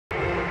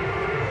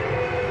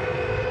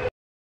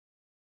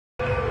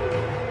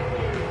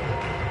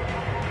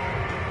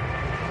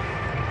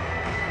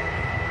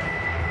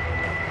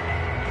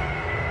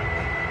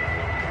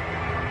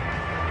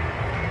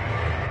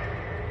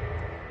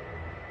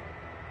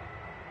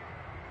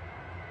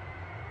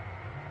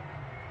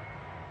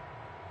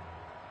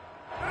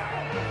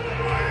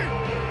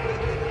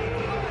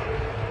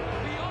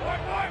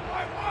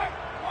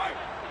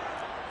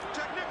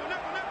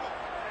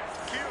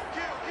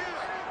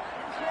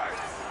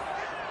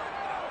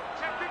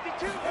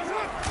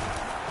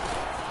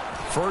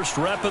First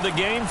rep of the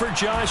game for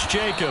Josh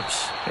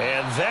Jacobs.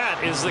 And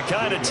that is the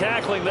kind of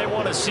tackling they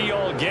want to see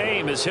all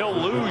game, as he'll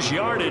lose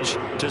yardage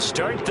to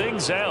start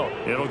things out.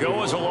 It'll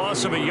go as a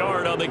loss of a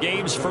yard on the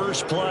game's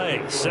first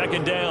play.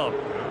 Second down.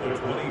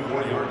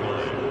 24-yard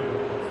line.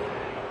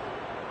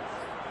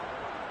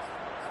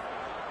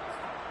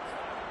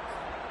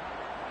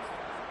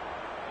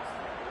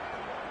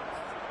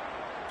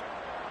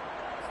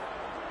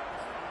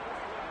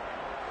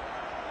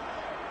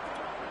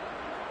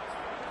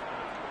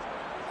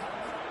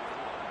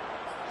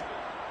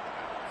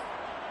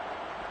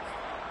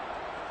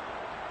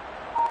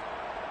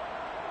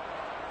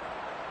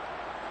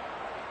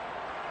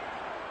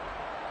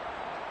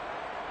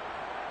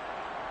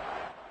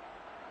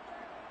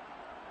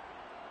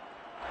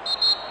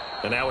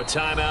 And now a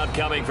timeout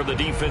coming from the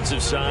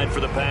defensive side for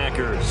the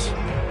Packers.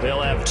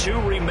 They'll have 2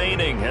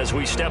 remaining as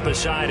we step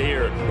aside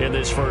here in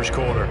this first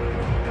quarter.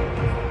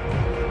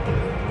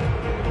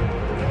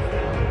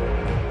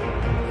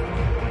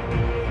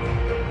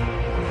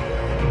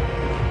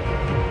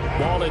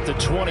 Ball at the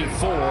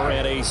 24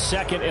 and a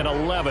 2nd and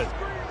 11.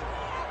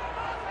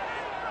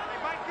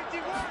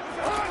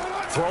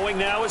 Throwing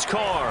now is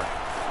Carr.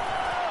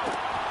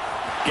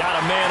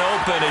 Got a man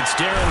open. It's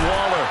Darren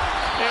Waller.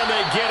 And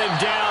they get him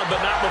down,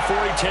 but not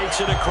before he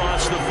takes it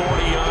across the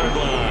 40-yard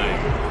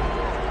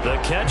line. The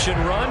catch and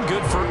run,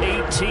 good for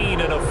 18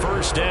 and a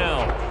first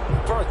down.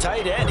 For a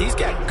tight end, he's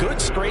got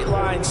good straight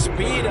line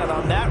speed, and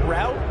on that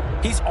route,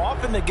 he's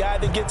often the guy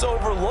that gets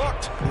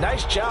overlooked.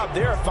 Nice job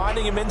there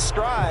finding him in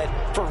stride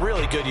for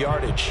really good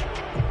yardage.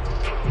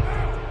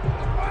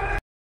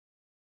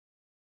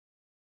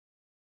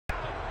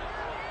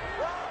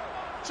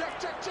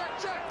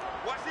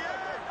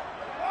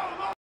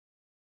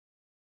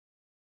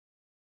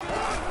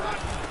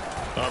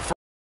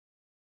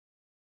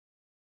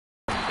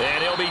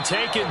 And he'll be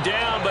taken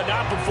down, but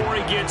not before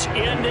he gets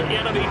into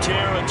enemy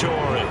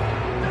territory.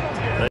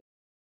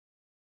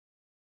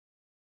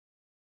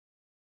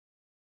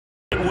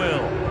 It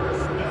will.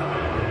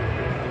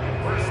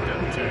 First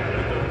and 10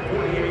 at the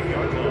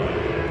 48-yard line.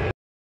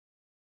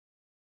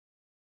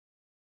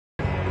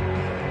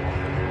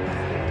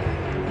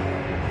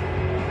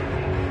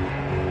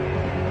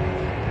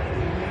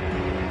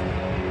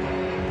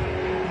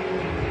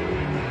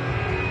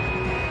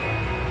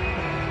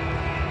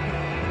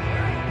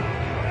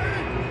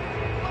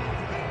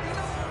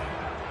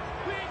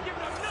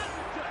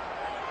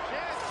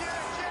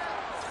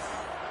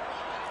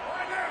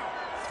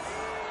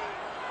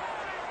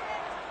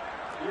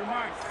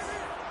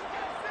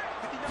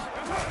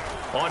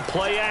 On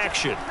play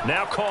action,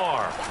 now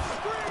Carr.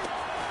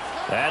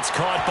 That's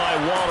caught by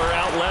Waller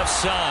out left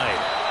side.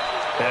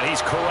 And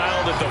he's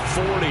corralled at the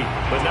 40,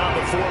 but not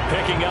before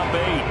picking up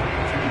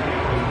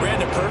 8. Ran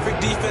the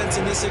perfect defense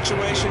in this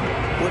situation.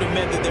 Would have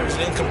meant that there was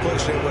an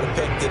incompletion. They would have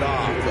picked it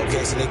off.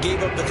 Okay, so they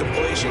gave up the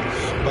completion.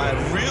 But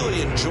I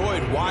really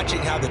enjoyed watching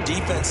how the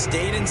defense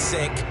stayed in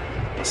sync,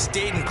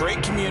 stayed in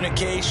great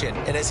communication.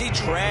 And as he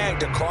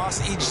dragged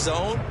across each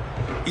zone,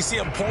 you see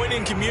him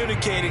pointing,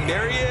 communicating.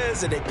 There he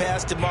is, and they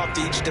passed him off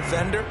to each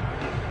defender.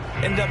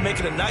 Ended up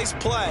making a nice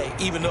play,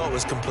 even though it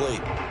was complete.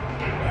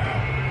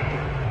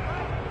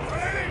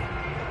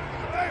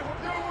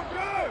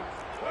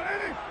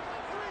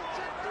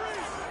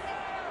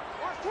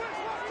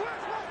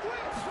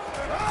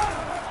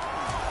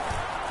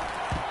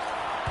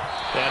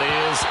 That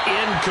is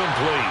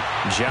incomplete.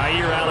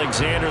 Jair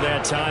Alexander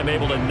that time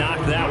able to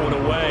knock that one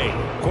away.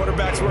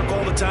 Quarterbacks work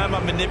all the time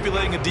on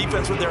manipulating a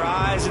defense with their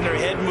eyes and their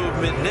head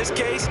movement. In this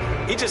case,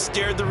 he just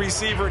stared the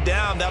receiver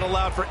down. That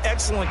allowed for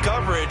excellent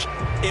coverage,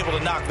 able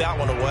to knock that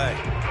one away.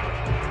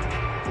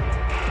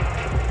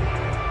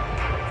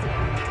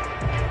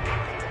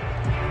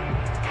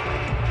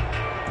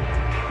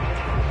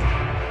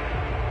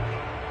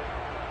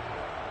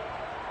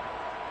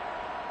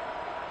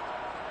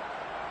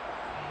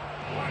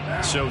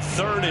 So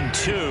 3rd and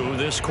 2.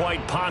 This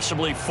quite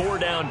possibly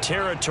 4-down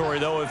territory,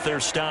 though, if they're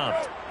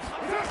stopped.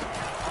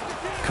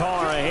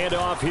 Carr, a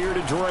handoff here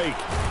to Drake.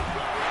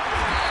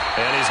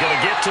 And he's going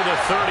to get to the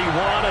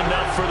 31,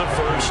 enough for the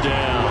first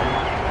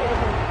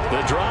down.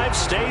 The drive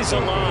stays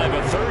alive,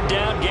 a 3rd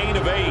down gain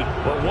of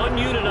 8. But one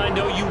unit I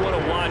know you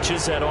want to watch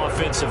is that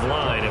offensive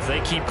line. If they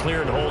keep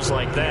clearing holes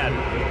like that,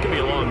 it could be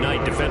a long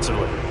night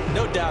defensively.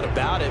 No doubt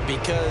about it,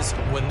 because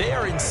when they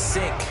are in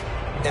sync,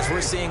 as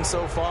we're seeing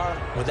so far,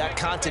 when that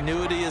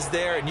continuity is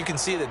there, and you can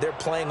see that they're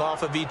playing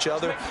off of each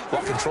other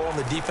while controlling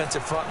the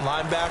defensive front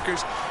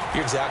linebackers,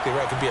 you're exactly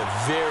right. It could be a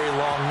very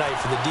long night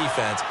for the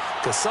defense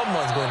because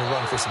someone's going to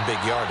run for some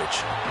big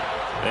yardage.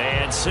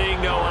 And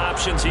seeing no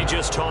options, he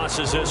just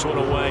tosses this one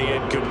away,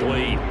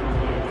 incomplete.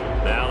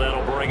 Now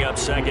that'll bring up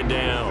 2nd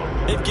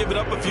down. They've given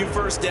up a few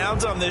first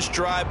downs on this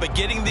drive, but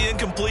getting the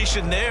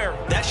incompletion there,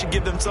 that should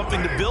give them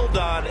something to build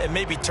on and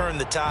maybe turn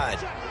the tide.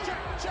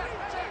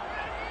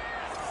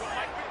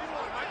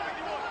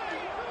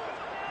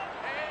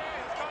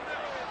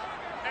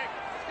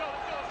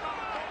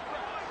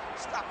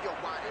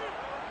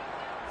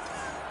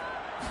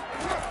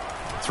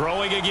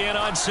 Throwing again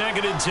on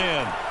 2nd and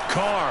 10.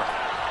 Carr.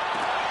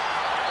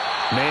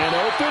 Man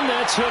open,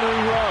 that's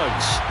Henry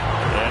Ruggs.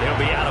 And he'll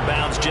be out of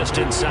bounds just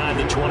inside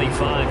the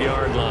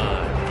 25-yard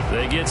line.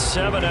 They get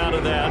 7 out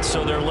of that,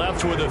 so they're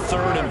left with a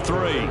 3rd and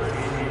 3.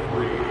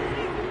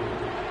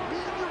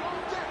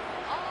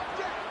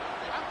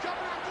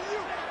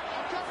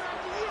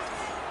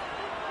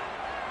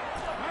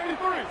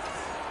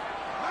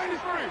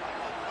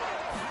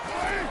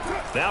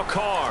 Now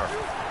Carr.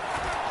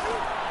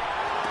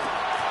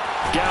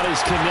 Got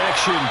his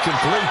connection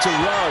complete to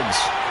Ruggs.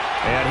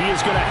 And he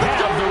is going to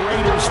have the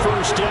Raiders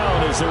first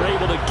down as they're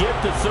able to get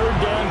the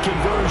 3rd down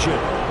conversion.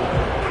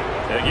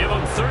 They give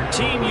them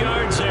 13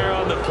 yards there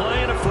on the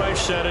play and a fresh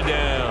set of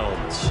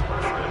downs.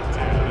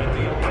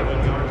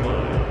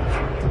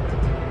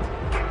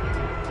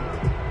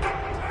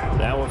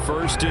 Now a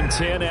 1st and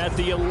 10 at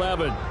the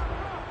 11.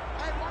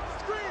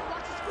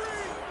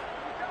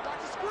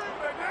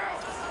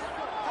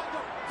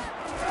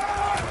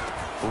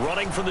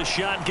 Running from the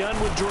shotgun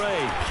with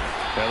Drake.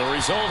 And the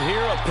result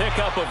here, a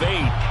pickup of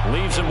 8.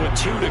 Leaves him with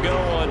 2 to go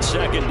on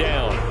 2nd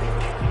down.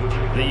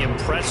 The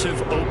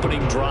impressive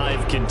opening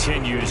drive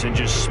continues and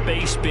just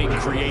space being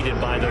created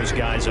by those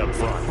guys up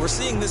front. We're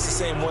seeing this the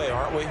same way,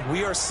 aren't we?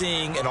 We are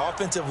seeing an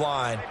offensive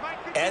line,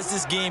 as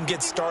this game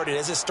gets started,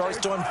 as it starts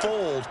to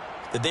unfold,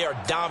 that they are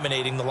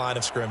dominating the line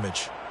of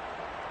scrimmage.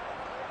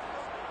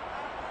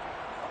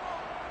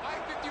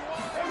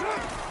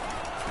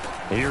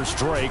 Here's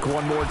Drake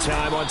one more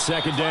time on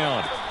 2nd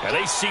down. And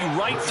they see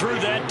right through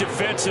that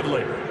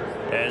defensively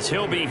as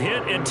he'll be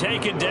hit and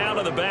taken down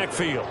to the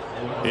backfield.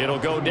 It'll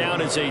go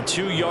down as a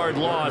 2-yard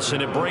loss,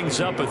 and it brings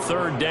up a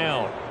 3rd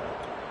down.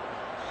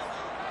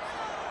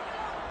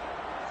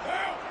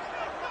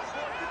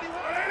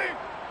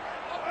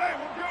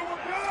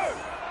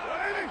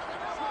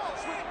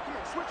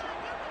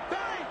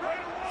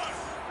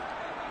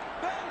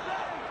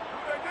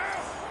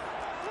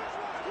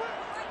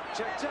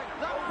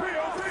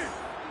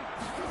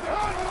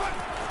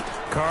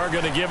 Carr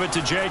going to give it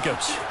to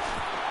Jacobs.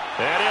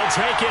 And he'll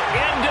take it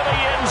into the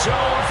end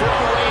zone for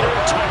a Raider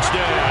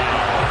touchdown.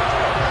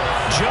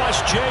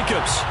 Josh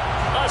Jacobs,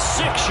 a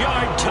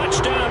 6-yard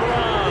touchdown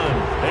run.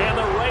 And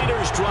the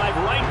Raiders drive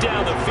right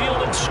down the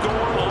field and score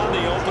on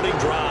the opening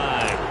drive.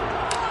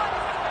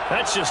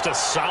 That's just a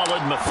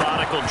solid,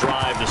 methodical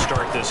drive to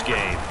start this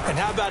game. And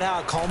how about how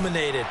it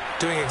culminated?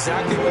 Doing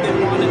exactly what they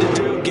wanted to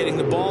do, getting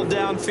the ball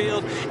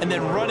downfield, and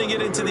then running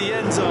it into the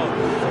end zone.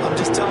 I'm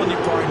just telling you,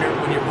 partner,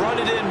 when you run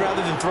it in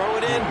rather than throw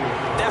it in,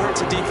 that hurts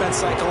a defense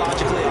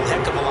psychologically a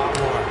heck of a lot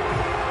more.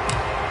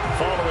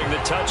 Following the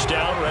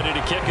touchdown, ready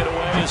to kick it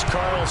away is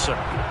Carlson.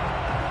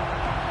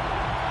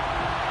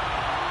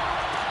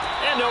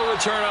 And no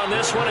return on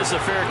this one as the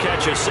fair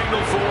catch is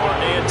signaled for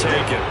and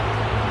taken.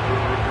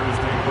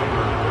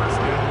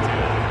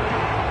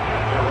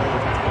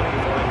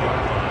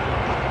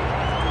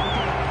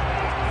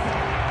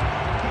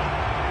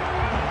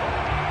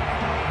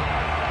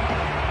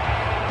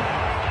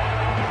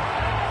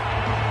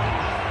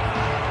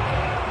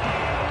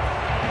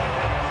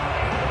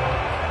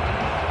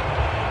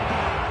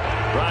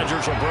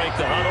 Rodgers will break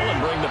the huddle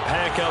and bring the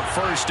pack up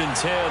 1st and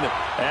 10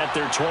 at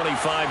their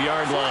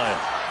 25-yard line.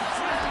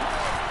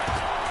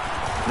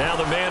 Now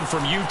the man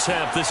from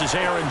UTEP, this is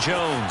Aaron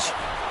Jones.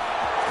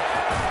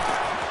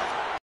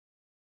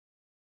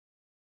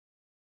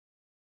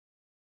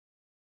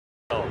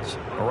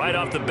 Right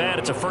off the bat,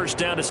 it's a 1st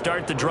down to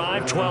start the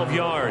drive, 12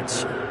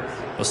 yards.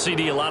 Well,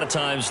 CD, a lot of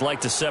times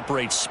like to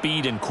separate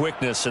speed and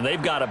quickness, and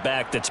they've got a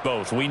back that's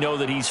both. We know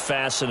that he's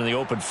fast in the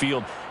open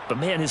field, but,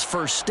 man, his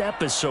first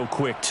step is so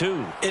quick,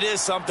 too. It is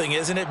something,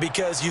 isn't it?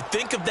 Because you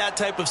think of that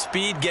type of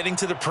speed getting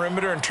to the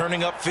perimeter and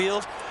turning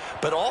upfield,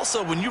 but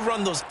also when you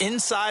run those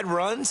inside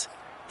runs,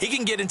 he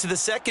can get into the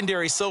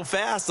secondary so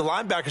fast the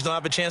linebackers don't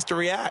have a chance to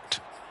react.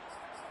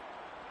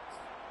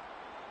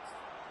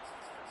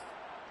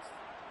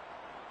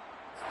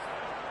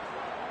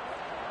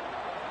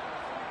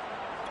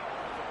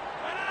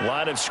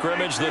 Line of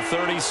scrimmage, the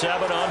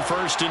 37 on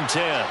 1st and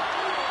 10.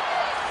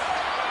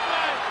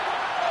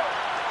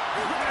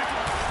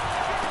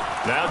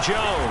 Now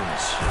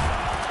Jones.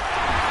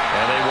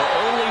 And they will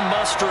only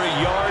muster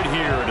a yard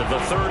here to the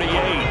 38.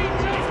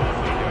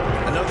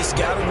 Another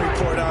scouting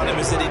report on him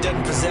is that he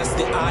doesn't possess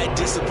the eye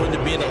discipline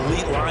to be an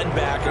elite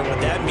linebacker. And what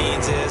that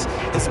means is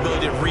his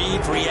ability to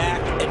read,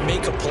 react, and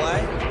make a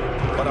play.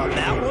 But on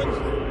that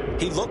one,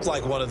 he looked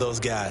like one of those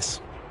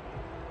guys.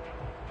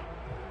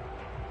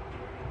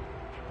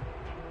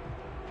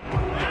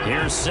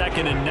 Here's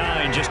 2nd and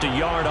 9, just a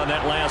yard on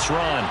that last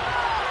run.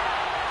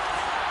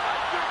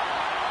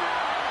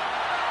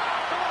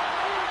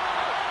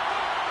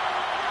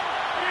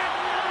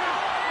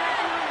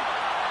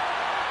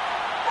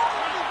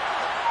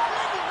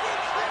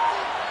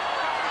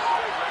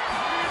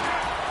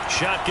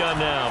 Shotgun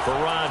now for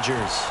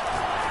Rodgers.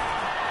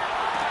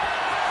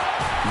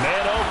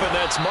 Man open,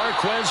 that's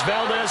Marquez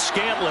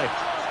Valdes-Scantling.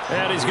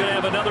 And he's going to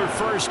have another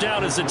 1st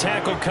down as the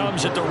tackle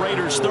comes at the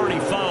Raiders'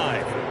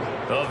 35.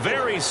 A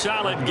very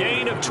solid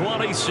gain of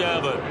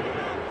 27.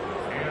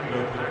 And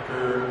the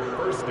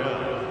Packers first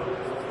down.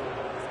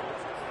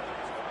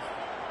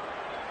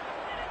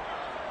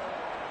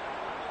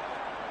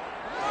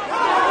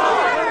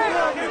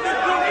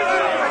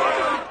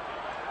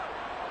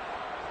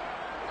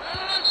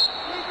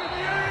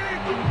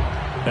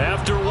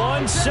 After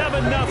one,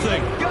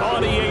 7-0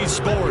 on EA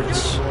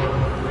Sports.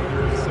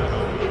 Raiders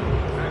 7,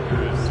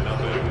 Packers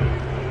nothing.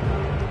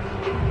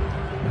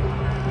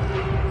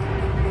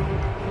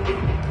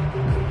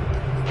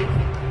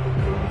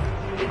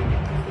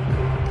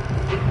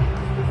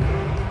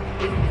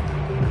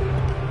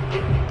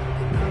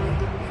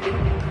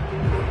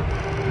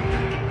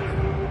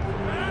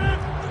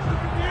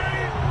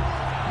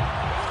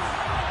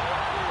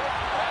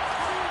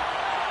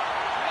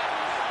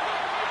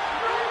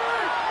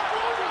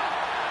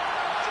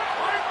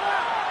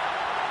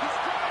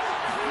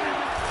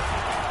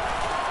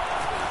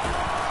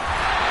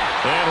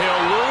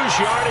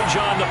 Yardage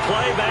on the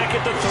play back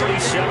at the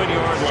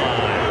 37-yard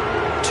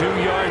line. 2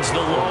 yards the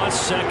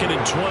loss, 2nd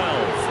and 12.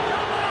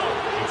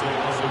 It's a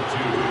loss of 2.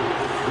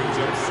 Brings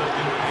up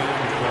 2nd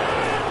and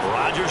 12.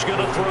 Rodgers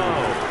going to throw.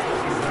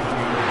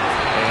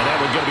 And that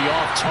one's going to be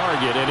off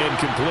target and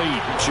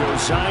incomplete.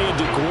 Josiah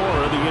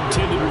DeGuara, the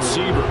intended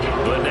receiver.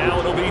 But now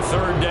it'll be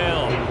 3rd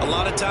down. A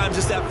lot of times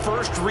it's that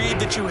first read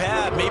that you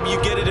have. Maybe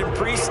you get it in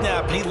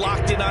pre-snap and he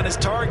locked in on his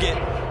target,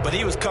 but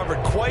he was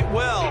covered quite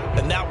well,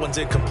 and that one's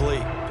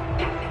incomplete.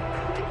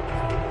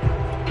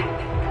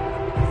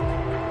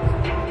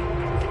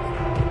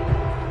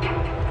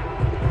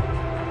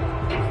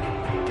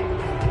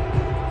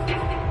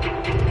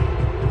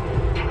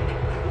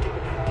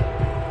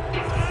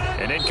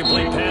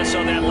 Incomplete pass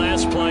on that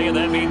last play, and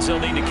that means they'll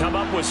need to come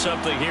up with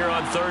something here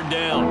on 3rd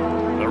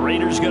down. The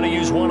Raiders going to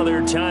use one of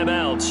their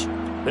timeouts.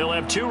 They'll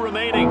have 2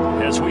 remaining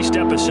as we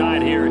step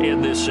aside here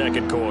in this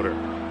 2nd quarter.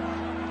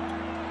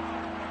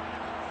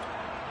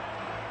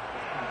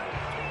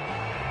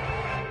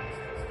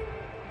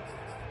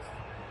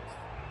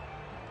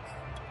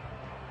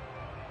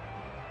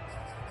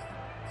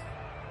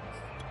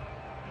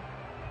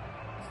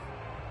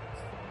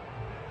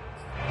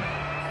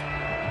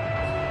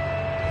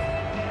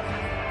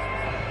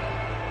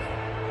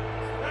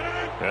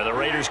 And the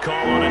Raiders call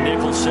on a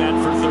nickel set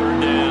for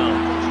 3rd down.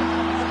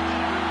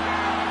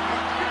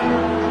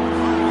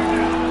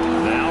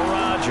 Now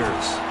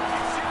Rodgers.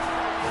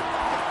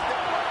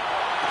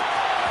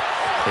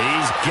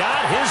 He's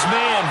got his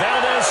man,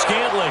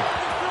 Valdez-Scantling.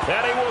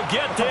 And he will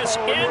get this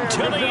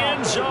into the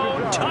end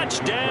zone.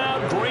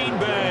 Touchdown, Green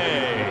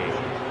Bay.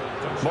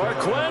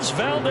 Marquez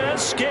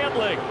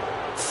Valdez-Scantling.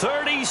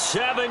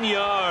 37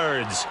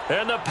 yards.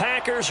 And the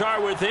Packers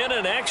are within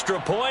an extra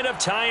point of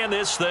tying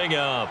this thing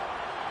up.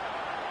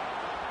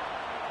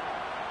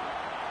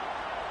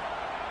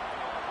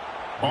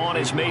 On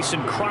is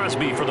Mason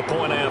Crosby for the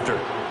point after.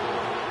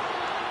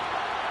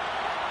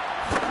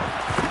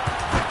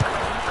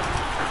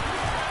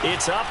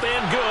 It's up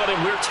and good,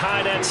 and we're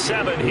tied at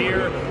 7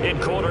 here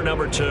in quarter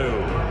number 2.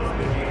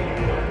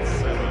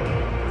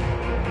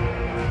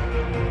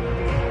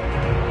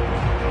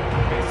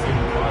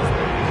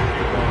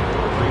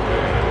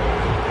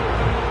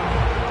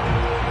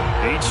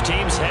 Each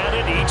team's had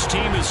it. Each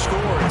team has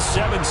scored.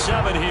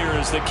 7-7 here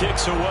as the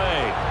kick's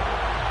away.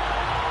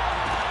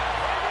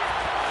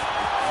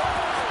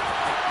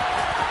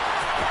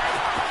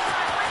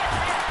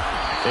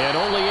 And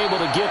only able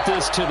to get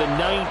this to the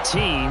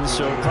 19,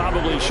 so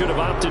probably should have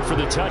opted for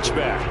the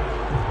touchback.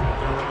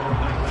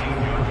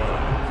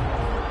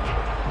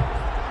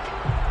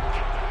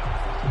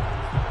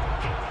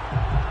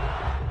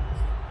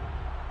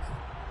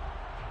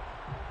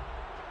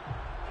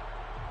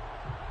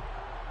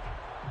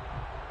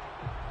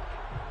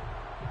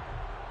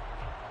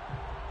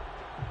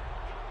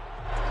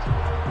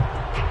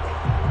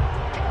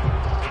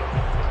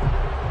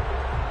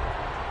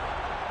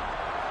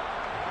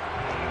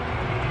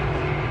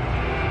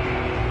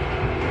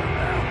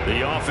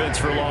 Offense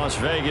for Las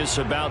Vegas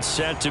about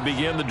set to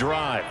begin the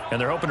drive. And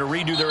they're hoping to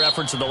redo their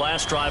efforts in the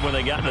last drive when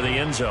they got into the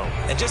end zone.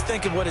 And just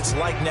think of what it's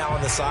like now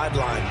on the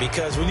sideline,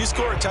 because when you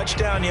score a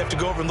touchdown, you have to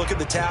go over and look at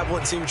the tablet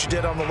and see what you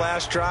did on the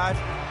last drive.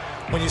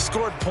 When you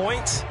scored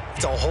points,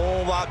 it's a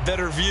whole lot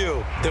better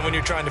view than when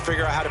you're trying to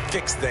figure out how to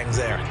fix things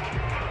there.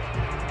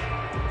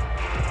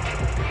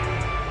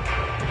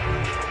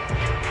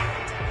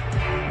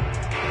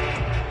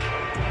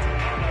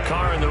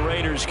 Carr and the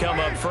Raiders come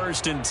up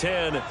 1st and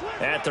 10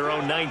 at their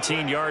own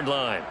 19-yard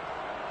line.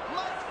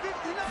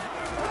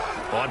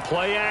 On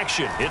play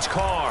action, it's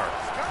Carr.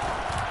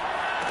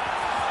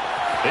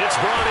 It's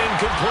brought in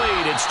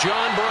complete. It's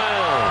John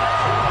Brown.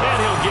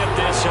 And he'll get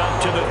this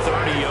up to the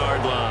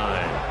 30-yard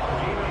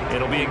line.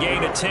 It'll be a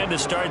gain of 10 to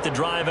start the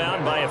drive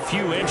out by a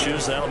few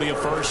inches. That'll be a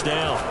 1st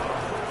down.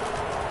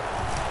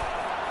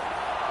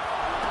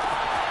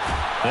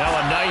 Now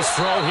a nice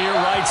throw here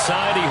right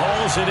side. He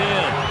hauls it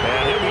in.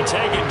 And he'll be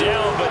taken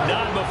down, but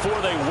not before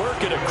they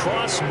work it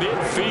across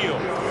midfield.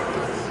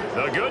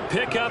 A good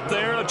pickup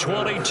there, a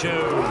 22.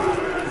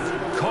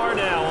 Carr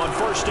now on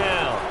 1st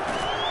down.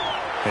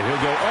 And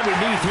he'll go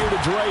underneath here to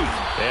Drake.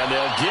 And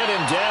they'll get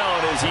him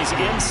down as he's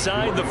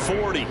inside the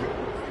 40.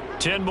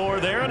 10 more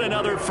there and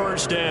another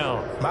first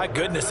down. My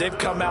goodness, they've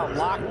come out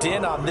locked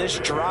in on this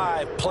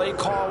drive. Play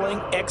calling,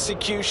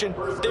 execution,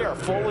 they are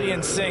fully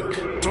in sync.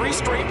 3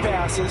 straight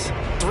passes,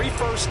 3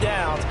 first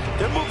downs.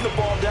 They're moving the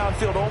ball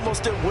downfield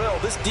almost at will.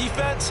 This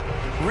defense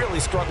really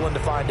struggling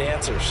to find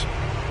answers.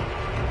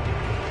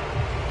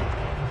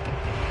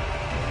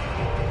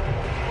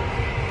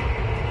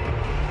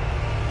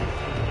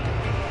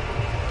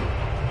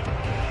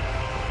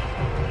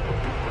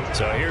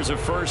 So here's a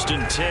 1st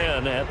and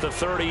 10 at the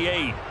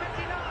 38.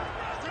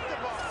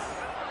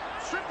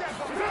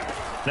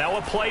 Now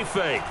a play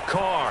fake.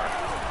 Carr.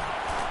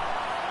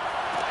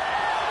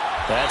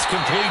 That's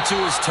complete to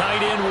his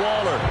tight end,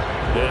 Waller.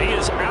 And he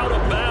is out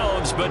of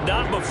bounds, but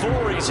not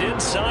before he's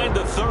inside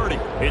the 30.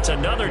 It's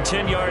another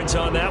 10 yards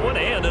on that one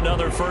and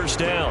another first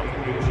down.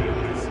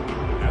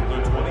 At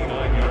the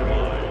 29-yard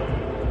line.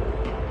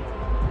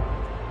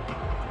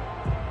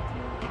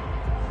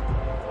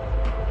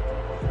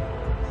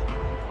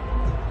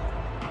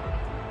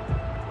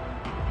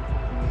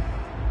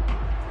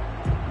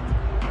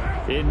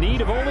 In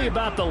need of only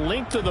about the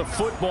length of the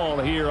football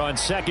here on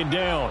 2nd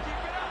down.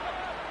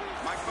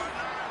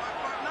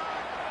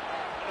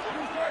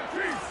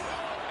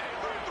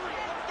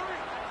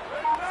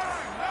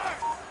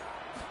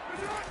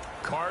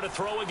 Carr to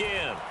throw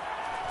again.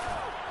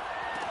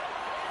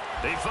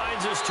 He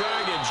finds his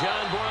target,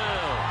 John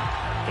Brown.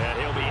 And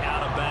he'll be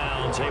out of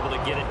bounds, able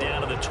to get it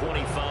down to the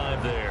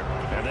 25 there.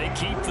 And they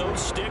keep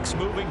those sticks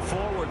moving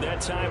forward,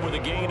 that time with a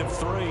gain of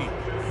 3.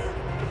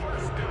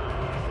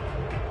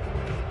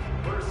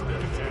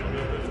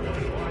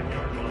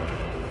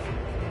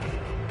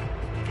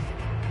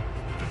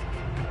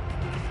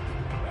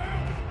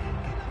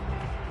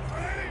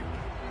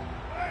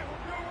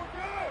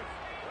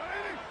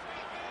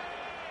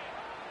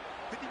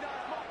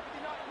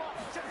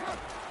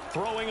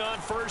 Throwing on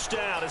first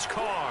down is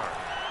Carr.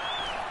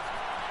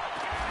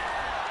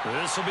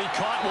 This will be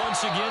caught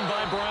once again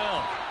by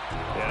Brown.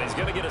 And he's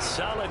going to get a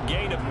solid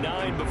gain of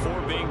 9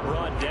 before being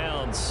brought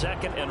down.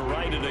 2nd and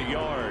right at a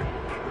yard.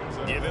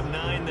 Give him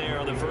 9 there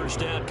on the first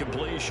down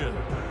completion.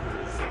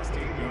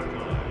 16-yard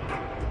line.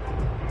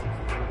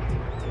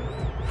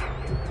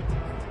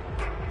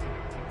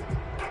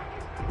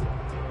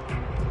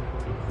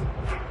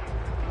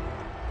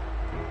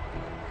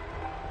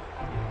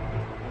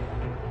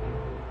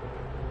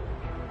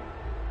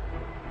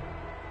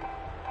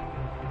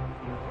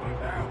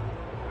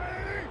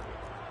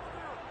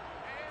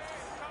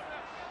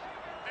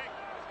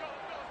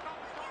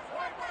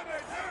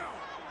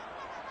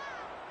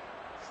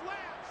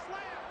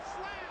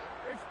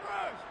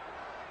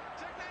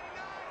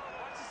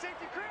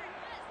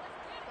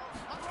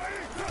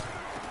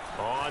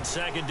 On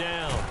 2nd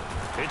down,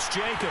 it's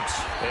Jacobs,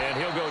 and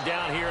he'll go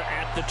down here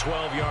at the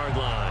 12-yard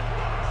line.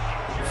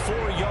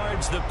 4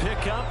 yards the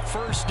pickup,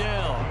 first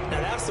down.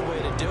 Now that's the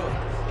way to do it.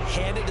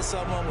 Hand it to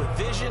someone with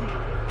vision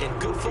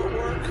and good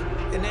footwork,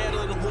 and add a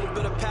little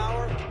bit of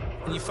power,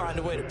 and you find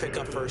a way to pick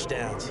up first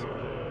downs.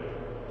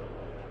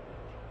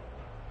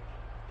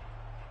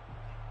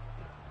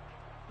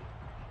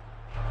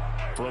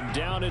 From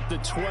down at the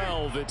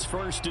 12, it's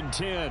 1st and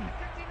 10.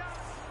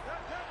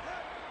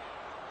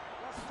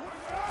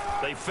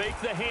 They fake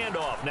the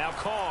handoff. Now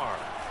Carr.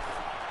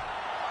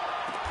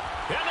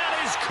 And that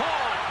is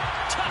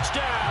caught.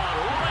 Touchdown,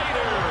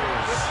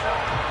 Raiders.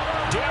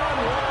 Darren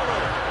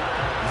Waller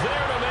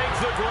there to make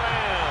the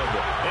grab.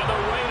 And the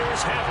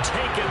Raiders have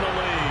taken the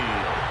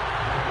lead.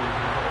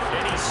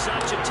 And he's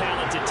such a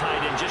talented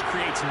tight end. Just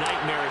creates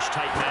nightmarish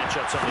tight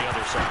matchups on the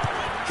other side.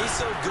 He's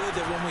so good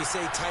that when we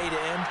say tight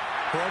end,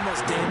 we're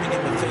almost damning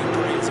him a fake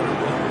praise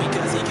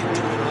because he can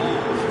do it all.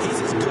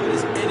 He's as good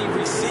as any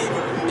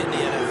receiver in the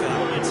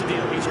NFL. That's the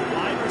deal. He's a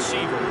wide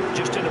receiver,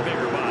 just in a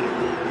bigger body.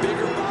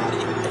 Bigger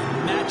body,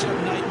 and matchup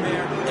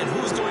nightmare, and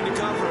who's going to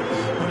cover it?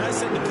 When I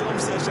sit in the film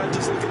session, I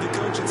just look at the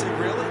coach and say,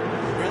 really?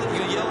 Really? You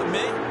going to yell at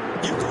me?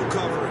 You go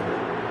cover it.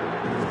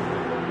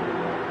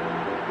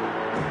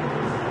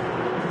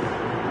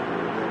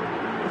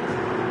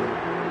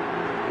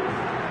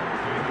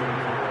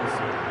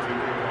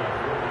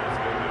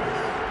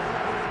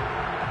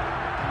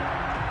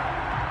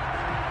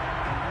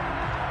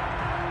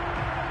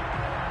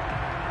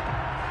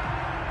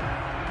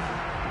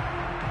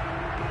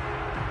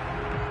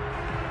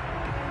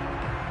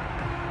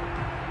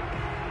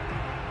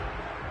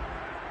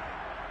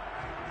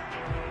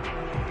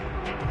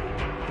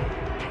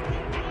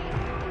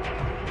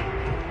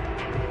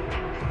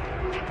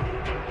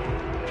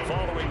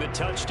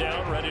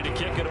 Touchdown, ready to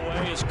kick it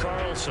away is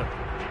Carlson.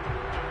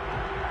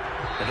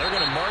 And they're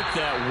going to mark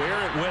that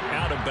where it went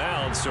out of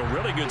bounds, so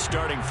really good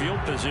starting field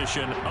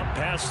position up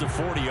past the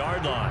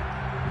 40-yard line.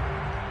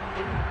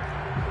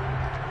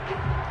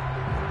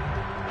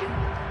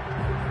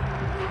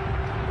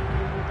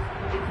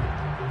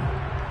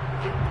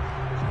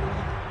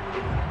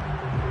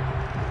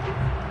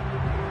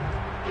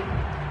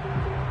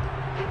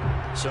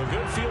 So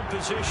good field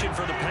position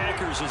for the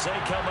Packers as they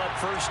come up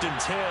 1st and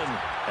 10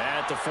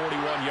 at the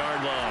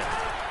 41-yard line.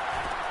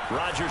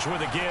 Rodgers with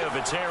a give.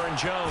 It's Aaron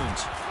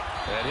Jones.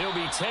 And he'll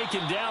be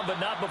taken down, but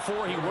not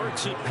before he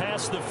works it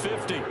past the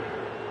 50.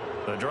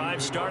 The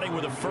drive starting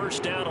with a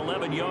first down,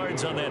 11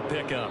 yards on that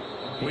pickup.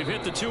 We've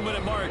hit the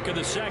 2-minute mark of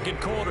the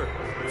second quarter,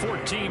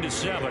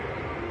 14-7.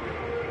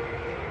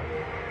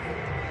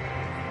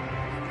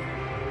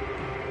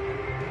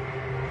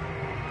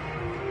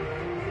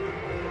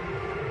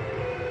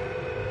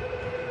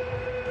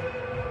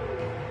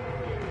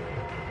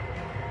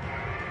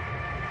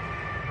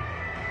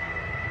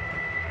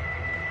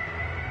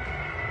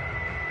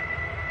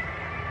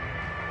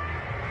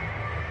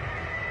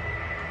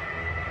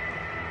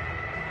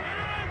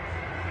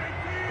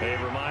 A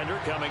reminder,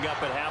 coming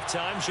up at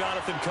halftime,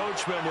 Jonathan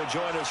Coachman will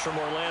join us from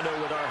Orlando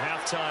with our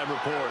halftime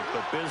report.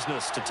 But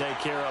business to take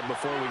care of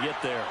before we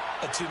get there.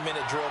 A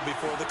 2-minute drill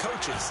before the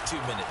coach's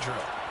 2-minute drill.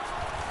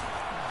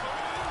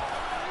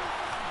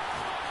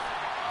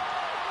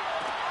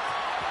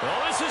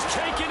 Well, this is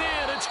taken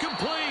in. It's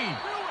complete.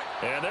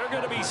 And they're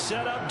going to be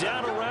set up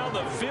down around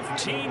the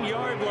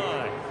 15-yard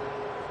line.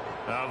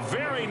 A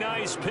very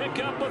nice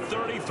pickup of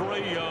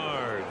 33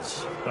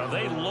 yards.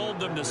 They lulled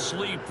them to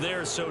sleep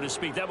there, so to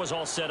speak. That was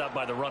all set up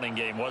by the running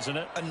game, wasn't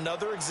it?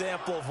 Another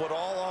example of what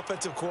all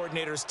offensive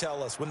coordinators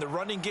tell us. When the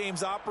running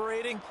game's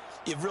operating,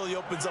 it really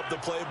opens up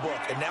the playbook.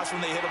 And that's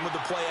when they hit them with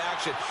the play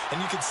action.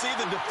 And you can see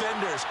the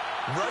defenders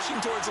rushing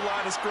towards the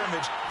line of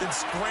scrimmage, then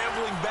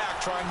scrambling back,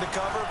 trying to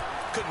cover.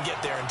 Couldn't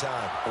get there in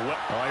time. Well,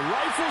 he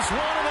rifles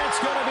one, and that's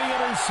going to be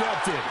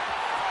intercepted.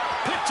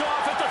 Picked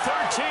off at the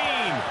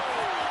 13.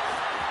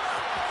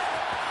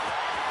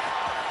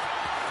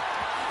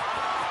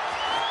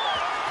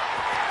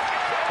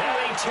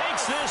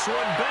 Takes this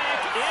one back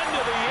into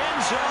the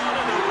end zone,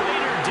 and the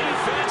Raider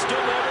defense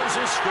delivers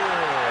a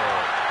score.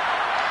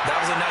 That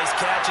was a nice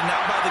catch, and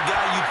not by the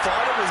guy you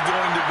thought it was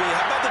going to be.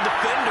 How about the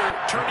defender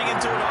turning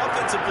into an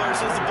offensive player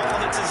as soon as the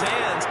ball hits his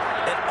hands,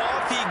 and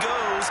off he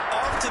goes,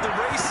 off to the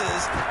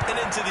races,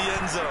 and into the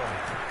end zone.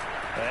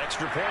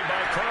 Extra point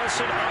by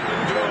Carson on the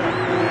goal,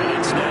 and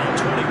it's now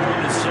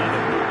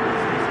 21-7.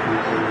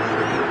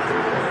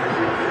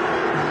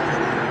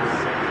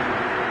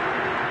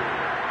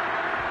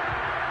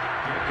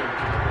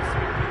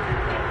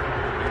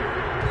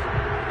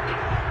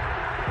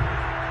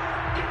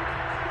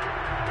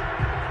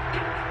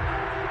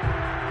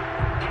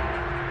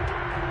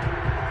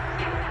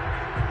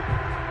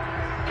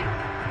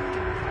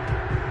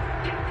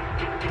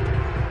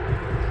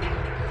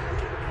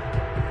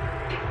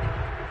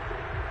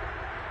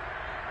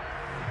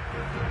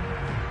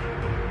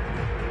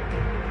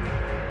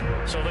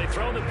 So they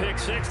throw the pick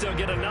six. They'll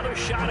get another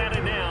shot at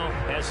it now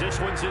as this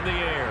one's in the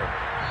air.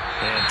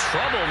 And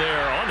trouble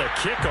there on the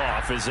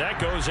kickoff as that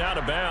goes out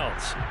of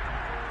bounds.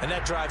 And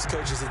that drives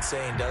coaches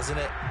insane, doesn't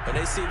it? When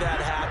they see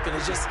that happen,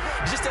 it just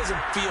doesn't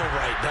feel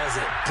right, does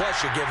it? Plus,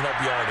 you're giving up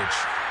yardage.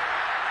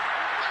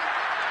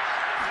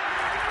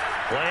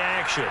 Play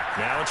action.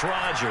 Now it's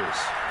Rodgers.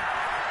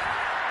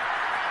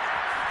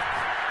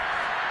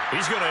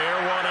 He's going to air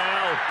one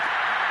out.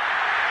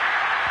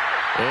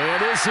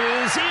 And this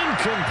is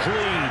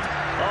incomplete.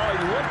 Oh,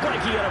 it looked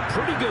like he had a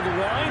pretty good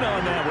line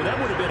on that one. That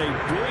would have been a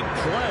big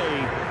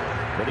play,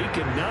 but he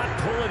could not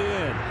pull it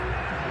in.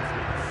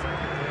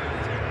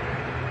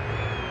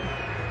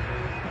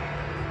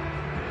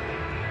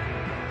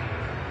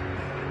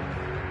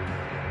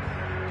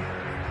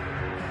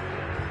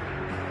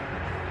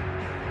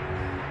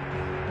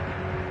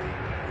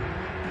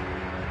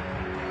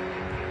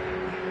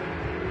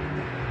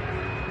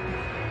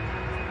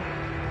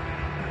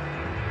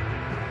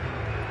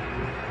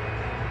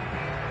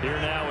 Here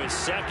now is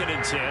 2nd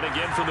and 10,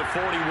 again from the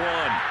 41.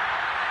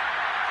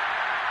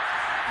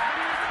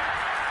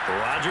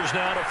 Rodgers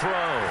now to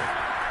throw.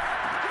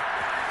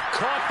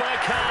 Caught by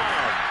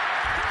Cobb.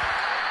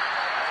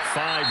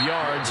 5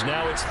 yards,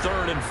 now it's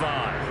 3rd and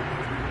 5.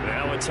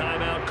 Now a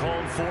timeout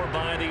called for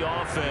by the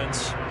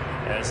offense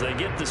as they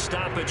get the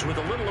stoppage with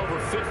a little over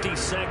 50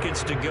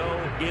 seconds to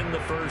go in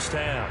the first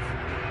half.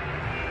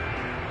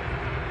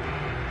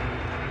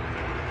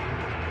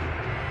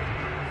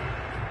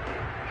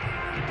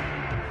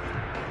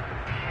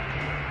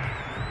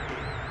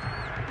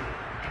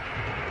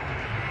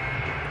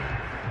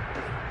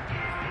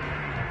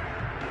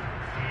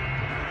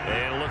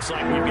 Looks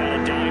like we've got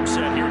a dime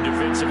set here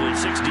defensively.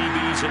 6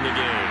 DBs in the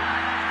game.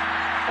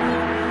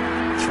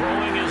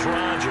 Throwing is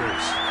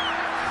Rodgers.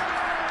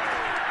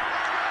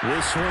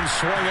 This one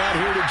swung out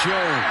here to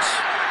Jones.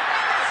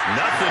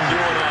 Nothing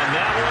doing on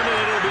that one,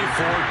 and it'll be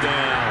 4th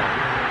down.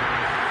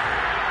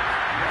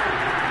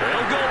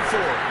 They'll go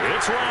for it.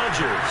 It's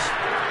Rodgers.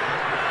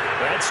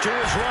 That's to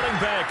his running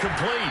back,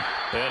 complete.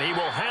 And he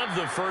will have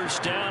the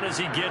first down as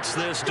he gets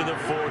this to the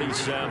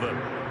 47.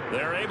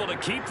 They're able to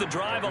keep the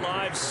drive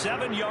alive,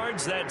 7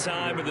 yards that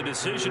time, and the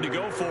decision to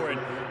go for it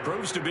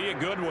proves to be a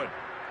good one.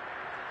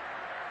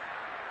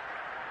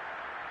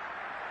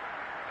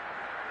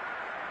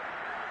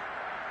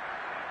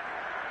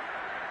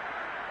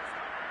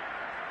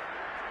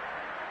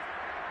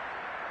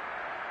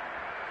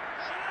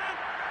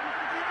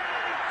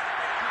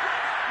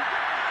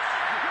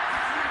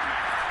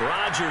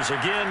 Rodgers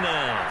again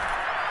now.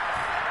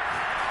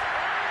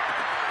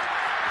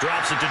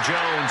 Drops it to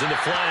Jones in the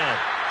flat.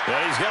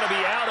 And he's going to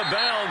be out of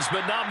bounds,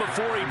 but not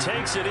before he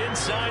takes it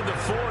inside the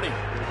 40.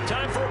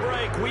 Time for a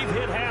break. We've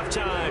hit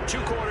halftime.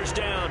 2 quarters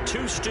down.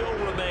 2 still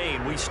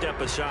remain. We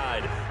step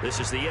aside. This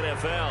is the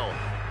NFL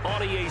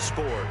on EA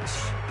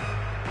Sports.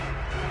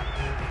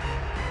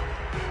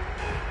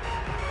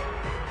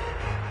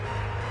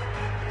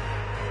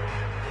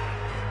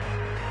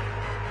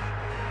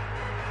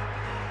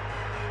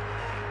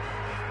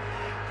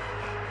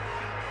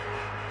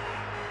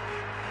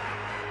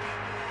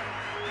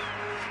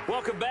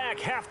 Welcome back.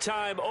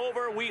 Halftime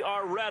over. We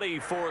are ready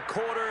for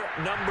quarter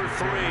number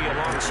 3.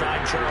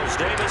 Alongside Charles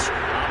Davis,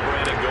 I'm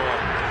Brandon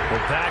Gordon.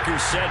 The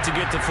Packers set to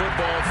get the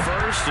football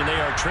first, and they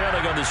are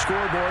trailing on the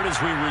scoreboard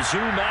as we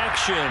resume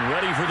action,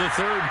 ready for the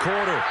third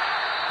quarter.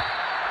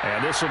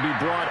 And this will be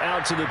brought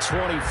out to the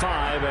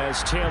 25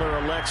 as Taylor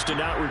elects to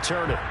not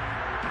return it.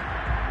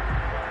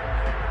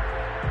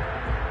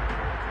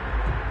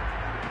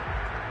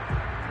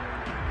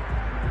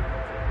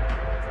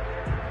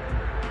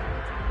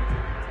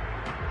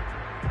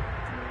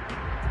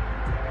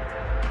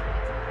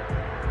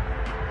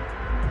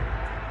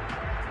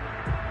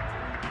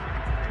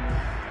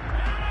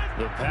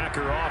 The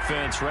Packer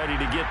offense ready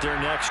to get their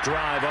next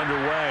drive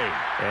underway.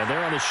 And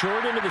they're on the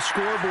short end of the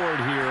scoreboard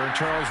here.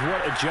 Charles, what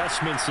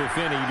adjustments, if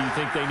any, do you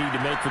think they need to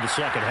make for the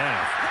second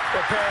half?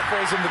 Well,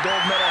 paraphrasing the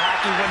gold medal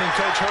hockey winning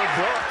coach Herb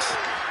Brooks.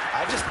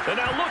 And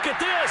now look at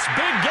this.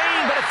 Big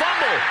gain, but a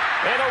fumble.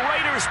 And the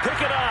Raiders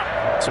pick it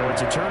up. So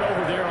it's a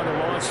turnover there on the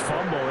lost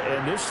fumble.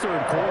 And this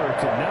third quarter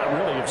could not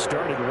really have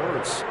started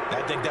worse.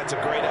 I think that's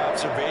a great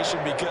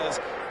observation because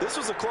this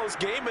was a close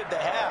game at the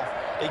half.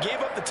 They gave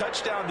up the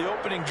touchdown the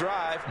opening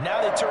drive.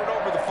 Now they turn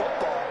over the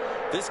football.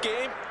 This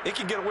game, they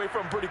can get away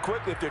from pretty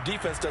quickly if their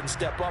defense doesn't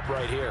step up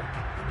right here.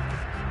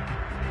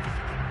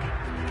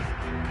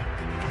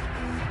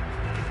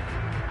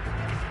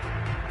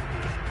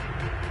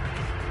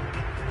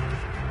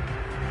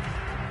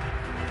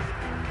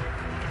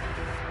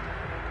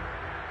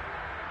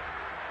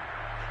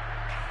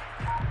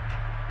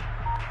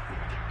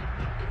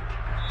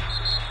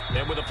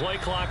 And with the play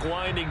clock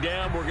winding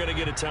down, we're going to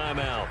get a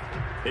timeout.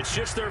 It's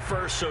just their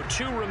first, so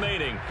 2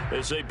 remaining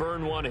as they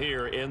burn one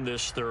here in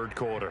this third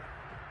quarter.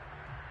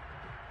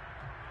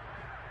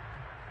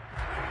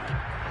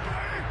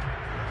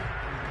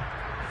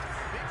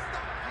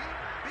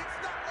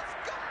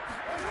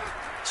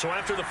 So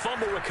after the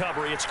fumble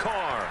recovery, it's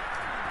Carr.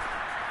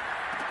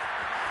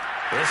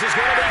 This is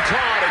going to be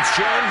caught. It's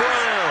John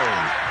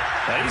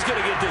Brown. And he's going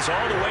to get this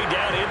all the way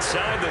down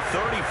inside the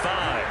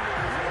 35.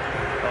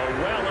 A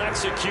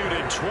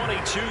well-executed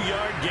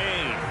 22-yard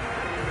gain.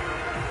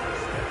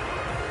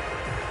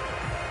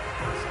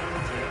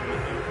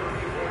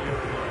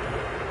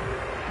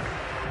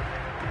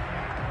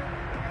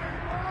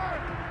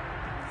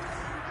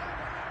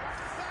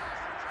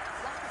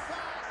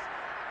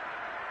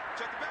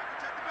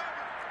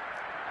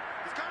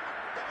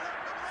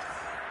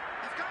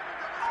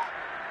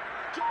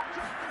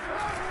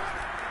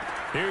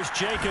 Here's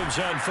Jacobs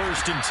on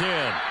 1st and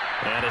 10.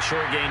 And a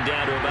short gain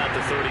down to about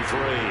the 33.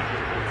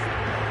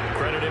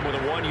 Credit him with a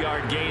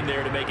 1-yard gain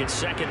there to make it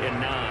 2nd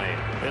and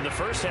 9. In the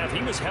first half,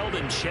 he was held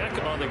in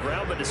check on the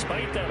ground, but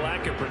despite that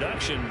lack of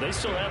production, they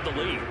still have the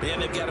lead.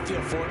 And they've got to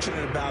feel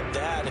fortunate about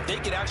that. If they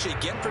could actually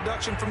get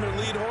production from their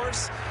lead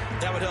horse,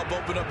 that would help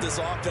open up this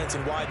offense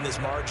and widen this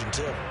margin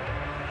too.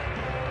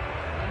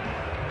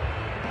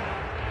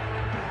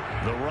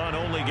 The run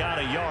only got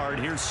a yard.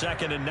 Here's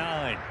 2nd and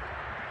 9.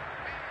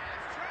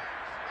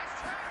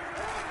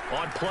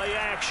 On play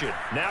action,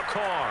 now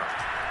Carr.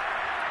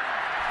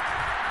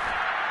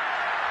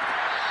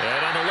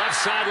 And on the left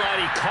sideline,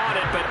 he caught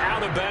it, but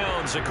out of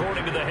bounds,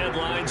 according to the head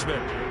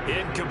linesman.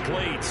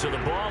 Incomplete, so the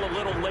ball a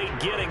little late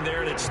getting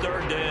there, and it's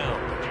 3rd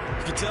down.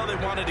 You can tell they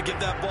wanted to get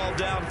that ball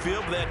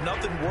downfield, but they had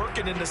nothing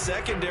working in the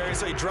secondary,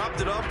 so he dropped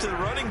it off to the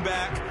running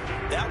back.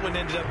 That one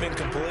ended up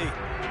incomplete.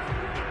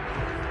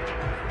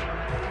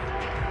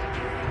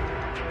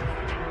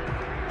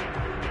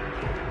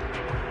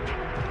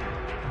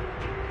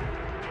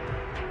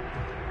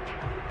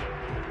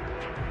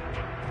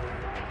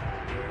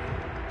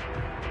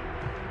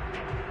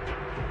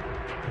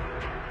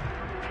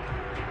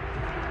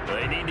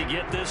 They need to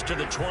get this to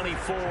the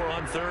 24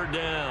 on 3rd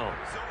down.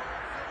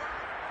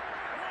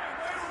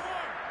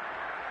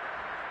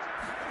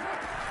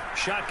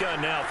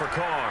 Shotgun now for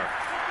Carr.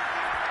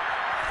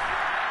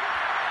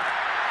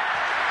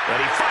 And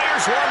he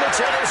fires one that's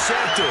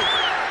intercepted.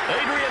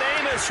 Adrian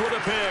Amos with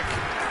a pick.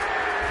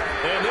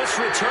 And this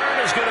return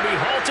is going to be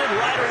halted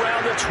right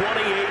around the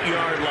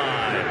 28-yard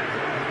line.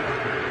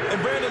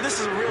 And Brandon, this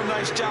is a real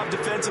nice job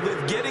defensively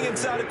of getting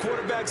inside a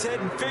quarterback's head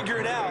and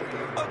figuring out,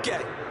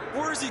 okay,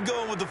 where's he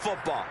going with the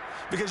football?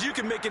 Because you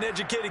can make an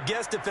educated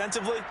guess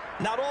defensively,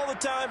 not all the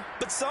time,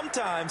 but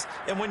sometimes.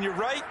 And when you're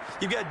right,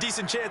 you've got a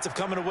decent chance of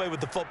coming away with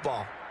the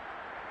football.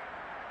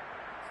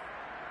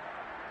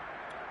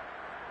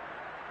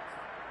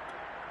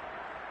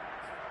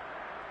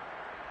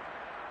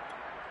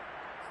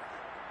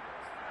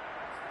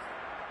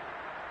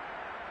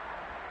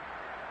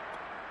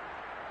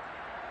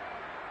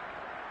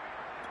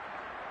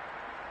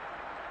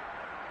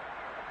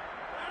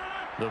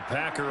 The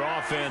Packer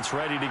offense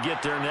ready to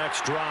get their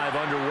next drive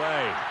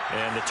underway.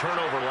 And the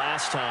turnover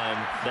last time,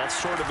 that's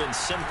sort of been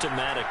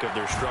symptomatic of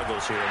their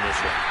struggles here in this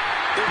one.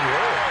 It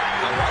will.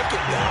 I like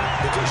it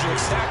now because you're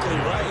exactly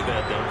right. You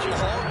bet, don't you?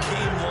 All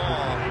game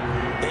long,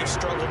 they've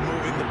struggled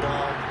moving the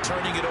ball,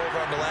 turning it over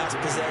on the last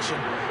possession.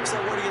 Is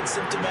that word again,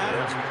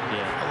 symptomatic?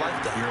 Yeah. I like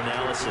that. Your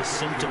analysis,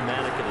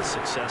 symptomatic of the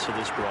success of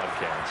this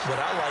broadcast. What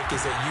I like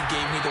is that you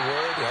gave me the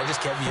word, and I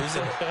just kept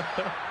using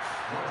it.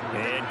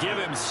 And give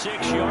him 6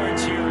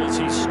 yards here as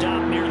he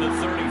stopped near the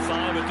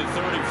 35 at the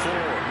 34.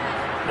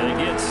 They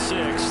get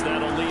 6.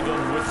 That'll leave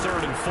him with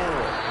 3rd and 4.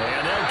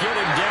 And they'll get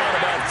him down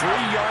about 3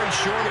 yards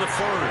short of the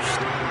first.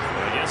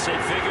 I guess they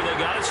figure they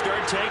got to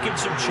start taking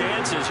some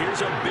chances.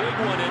 Here's a big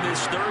one in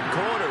this 3rd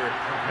quarter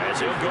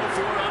as he'll go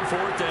for it on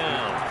 4th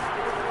down.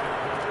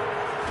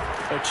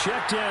 A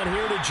check down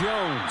here to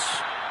Jones.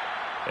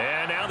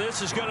 And now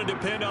this is going to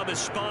depend on the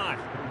spot.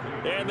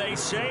 And they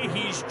say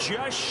he's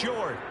just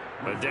short.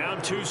 But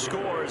down 2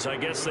 scores, I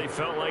guess they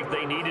felt like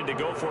they needed to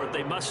go for it.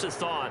 They must have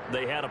thought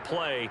they had a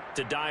play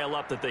to dial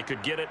up that they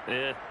could get it.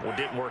 Well,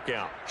 didn't work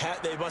out.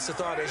 They must have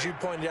thought, as you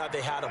pointed out,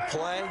 they had a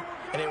play,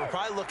 and they were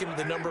probably looking at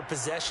the number of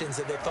possessions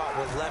that they thought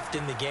were left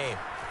in the game.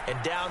 And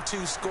down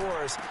 2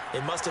 scores, they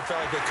must have felt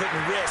like they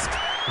couldn't risk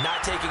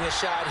not taking a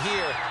shot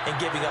here and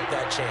giving up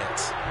that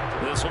chance.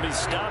 This will be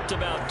stopped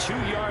about 2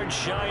 yards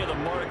shy of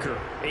the marker.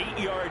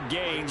 8-yard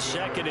gain,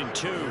 2nd and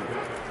 2.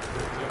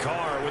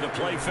 Carr with a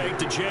play fake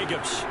to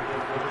Jacobs.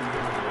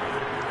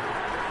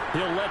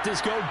 He'll let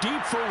this go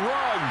deep for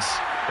Ruggs.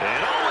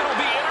 And it'll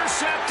be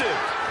intercepted.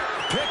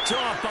 Picked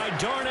off by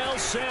Darnell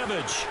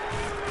Savage.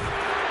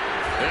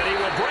 And he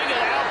will bring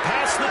it out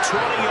past the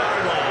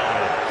 20-yard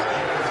line.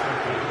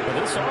 Well,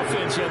 this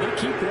offense, they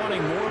keep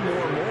wanting more and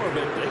more and more,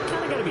 but they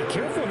kind of got to be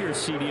careful here,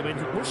 CD. I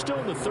mean, we're still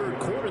in the 3rd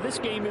quarter. This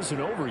game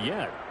isn't over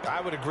yet. I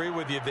would agree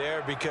with you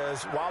there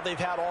because while they've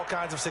had all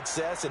kinds of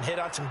success and hit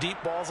on some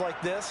deep balls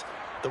like this,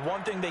 the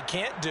one thing they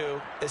can't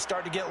do is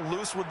start to get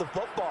loose with the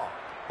football.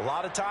 A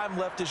lot of time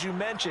left, as you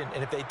mentioned,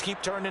 and if they keep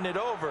turning it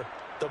over,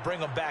 they'll bring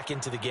them back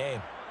into the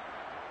game.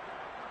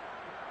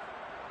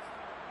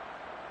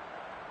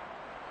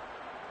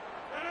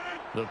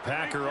 The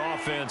Packer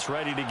offense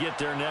ready to get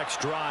their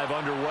next drive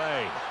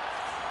underway.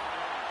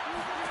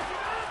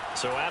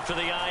 So after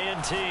the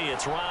INT,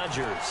 it's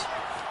Rodgers.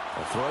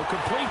 A throw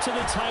complete to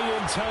the tight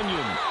end,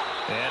 Tunyon.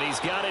 And he's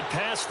got it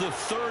past the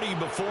 30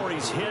 before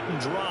he's hit and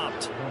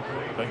dropped.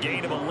 A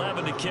gain of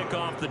 11 to kick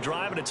off the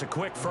drive, and it's a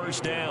quick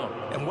 1st down.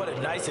 And what a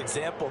nice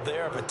example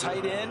there of a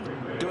tight end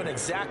doing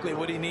exactly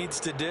what he needs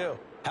to do.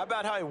 How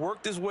about how he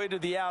worked his way to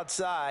the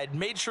outside,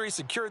 made sure he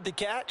secured the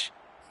catch,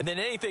 and then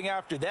anything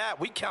after that,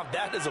 we count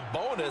that as a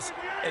bonus,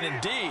 and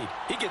indeed,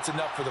 he gets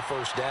enough for the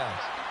 1st down.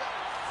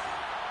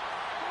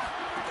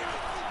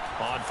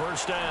 On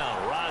 1st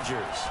down,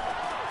 Rodgers.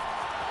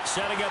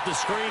 Setting up the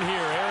screen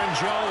here, Aaron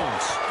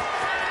Jones.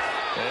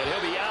 And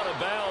he'll be out of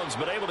bounds,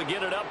 but able to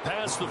get it up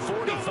past the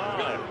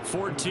 45.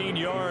 14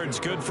 yards,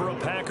 good for a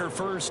Packer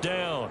 1st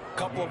down.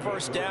 Couple of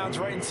 1st downs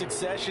right in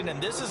succession, and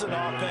this is an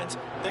offense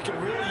that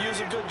can really use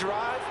a good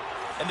drive,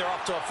 and they're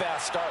off to a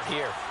fast start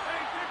here.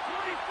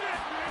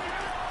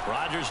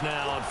 Rodgers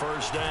now on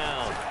 1st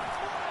down.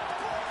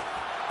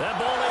 That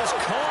ball is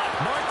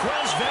caught.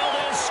 Marquez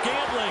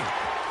Valdes-Scantling.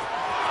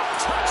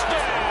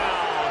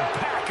 Touchdown,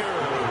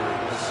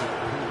 Packers.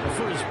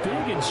 For as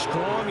big and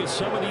strong as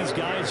some of these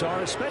guys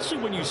are, especially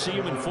when you see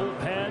them in full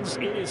pads,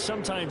 it is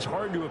sometimes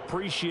hard to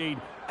appreciate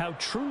how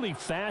truly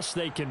fast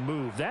they can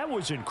move. That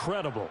was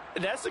incredible.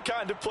 And that's the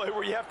kind of play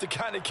where you have to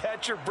kind of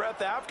catch your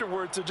breath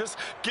afterwards. So just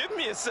give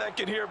me a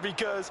second here,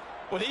 because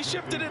when he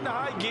shifted into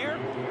high gear,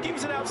 he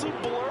was an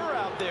absolute blur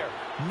out there.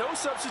 No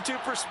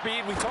substitute for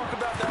speed. We talk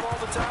about that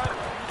all the time.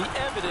 The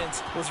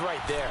evidence was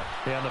right there.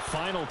 And the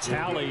final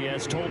tally,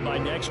 as told by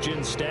Next Gen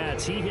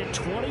Stats, he hit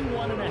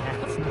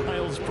 21.5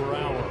 miles per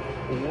hour.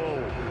 Whoa.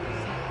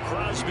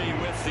 Crosby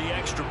with the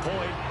extra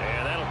point,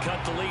 and that'll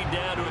cut the lead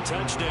down to a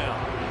touchdown.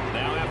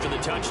 Now after the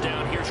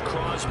touchdown, here's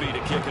Crosby to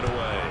kick it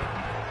away.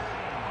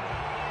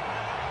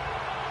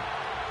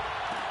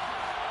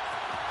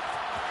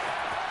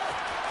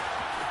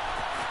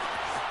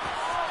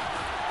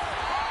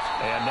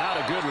 And not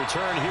a good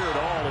return here at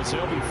all, as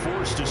they'll be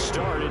forced to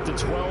start at the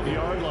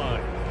 12-yard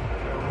line.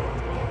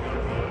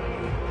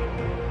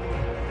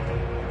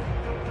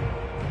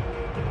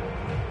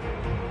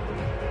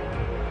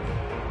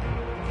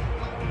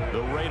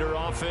 The Raider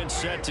offense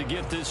set to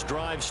get this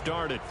drive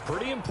started.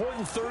 Pretty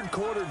important 3rd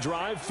quarter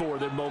drive for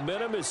them.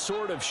 Momentum is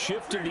sort of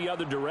shifted the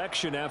other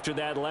direction after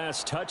that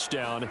last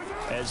touchdown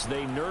as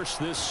they nurse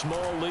this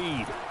small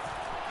lead.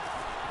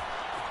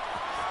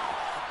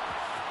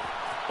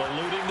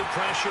 Eluding the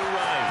pressure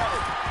right.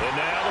 And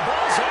now the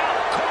ball's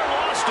out. Carr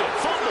lost it.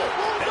 Fumble.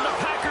 And the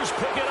Packers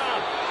pick it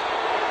up.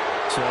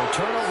 So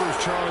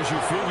turnovers, Charles, you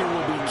figure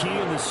will be key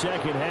in the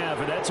 2nd half,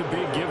 and that's a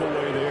big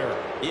giveaway there.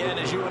 Yeah, and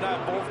as you and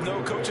I both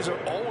know, coaches are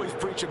always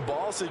preaching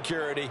ball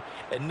security,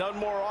 and none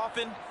more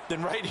often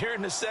than right here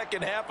in the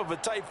 2nd half of a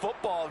tight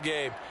football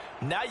game.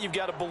 Now you've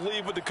got to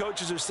believe what the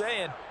coaches are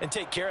saying and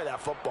take care of that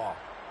football.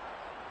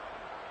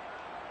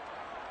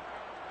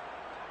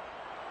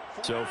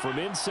 So from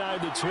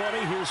inside the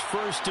 20, here's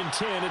 1st and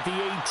 10 at the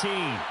 18.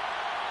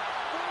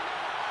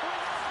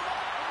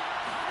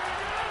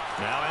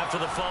 Now after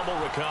the fumble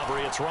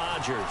recovery, it's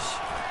Rodgers.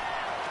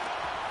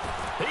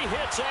 He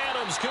hits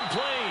Adams,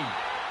 complete.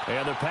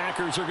 And the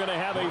Packers are going to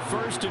have a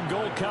 1st and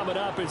goal coming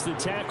up as the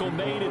tackle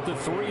made at the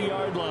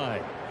 3-yard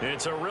line.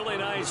 It's a really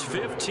nice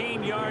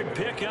 15-yard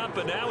pickup,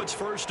 and now it's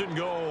 1st and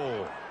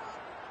goal.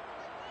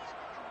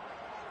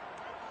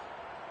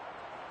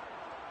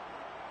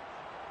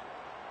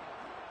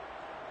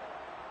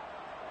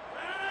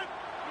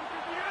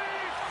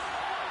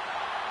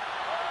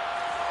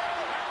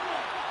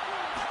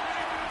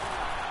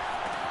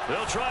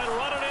 They'll try and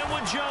run it in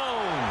with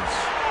Jones.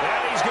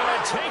 And he's going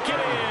to take it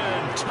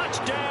in.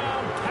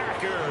 Touchdown,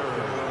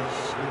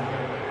 Packers.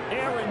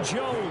 Aaron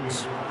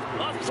Jones,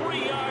 a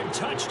 3-yard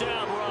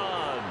touchdown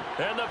run.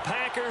 And the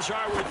Packers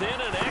are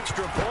within an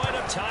extra point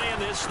of tying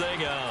this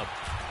thing up.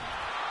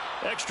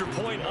 Extra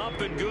point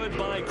up and good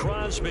by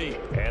Crosby.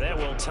 And that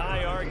will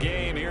tie our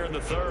game here in the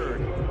 3rd.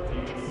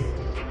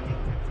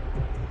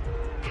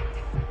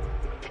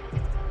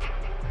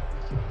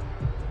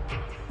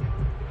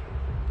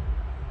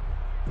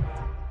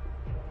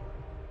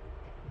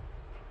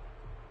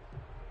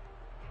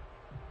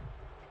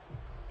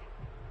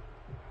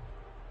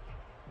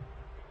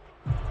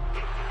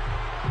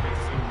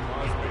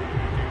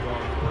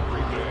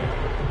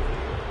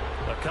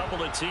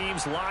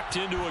 Teams locked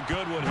into a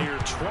good one here.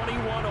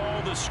 21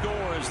 all the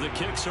score as the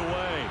kick's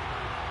away.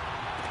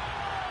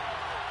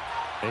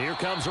 And here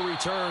comes a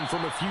return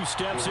from a few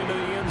steps into the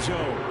end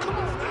zone. Come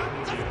on, man.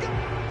 Let's go.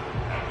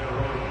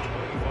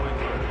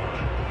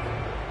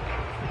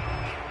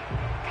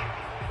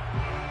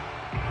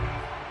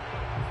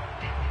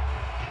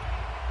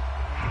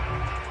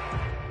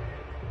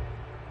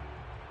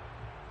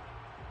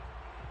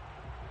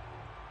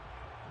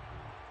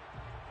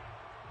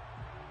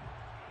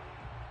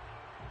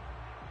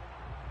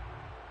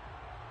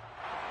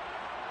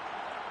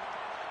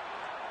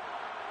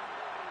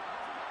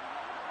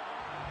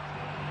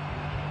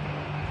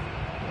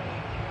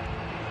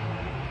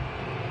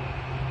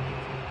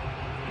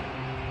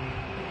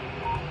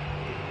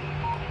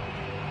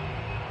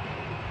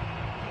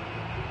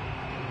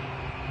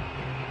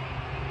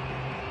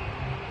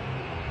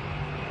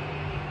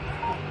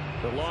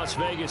 The Las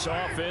Vegas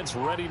offense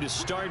ready to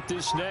start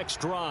this next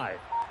drive.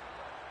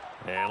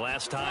 And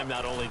last time,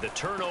 not only the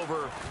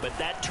turnover, but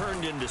that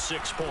turned into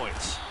 6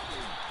 points.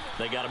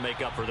 They got to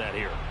make up for that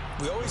here.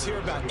 We always hear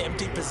about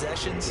empty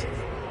possessions,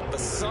 but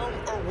some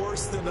are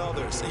worse than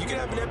others. So you can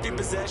have an empty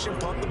possession,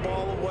 punt the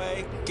ball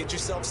away, get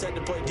yourself set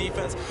to play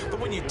defense,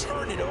 but when you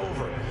turn it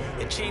over,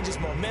 it changes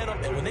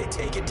momentum, and when they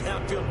take it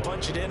downfield and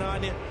punch it in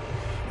on you,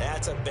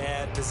 that's a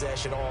bad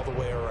possession all the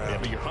way around. Yeah,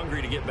 but you're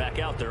hungry to get back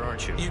out there,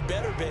 aren't you? You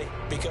better be,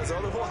 because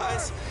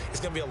otherwise, it's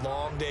going to be a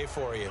long day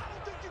for you.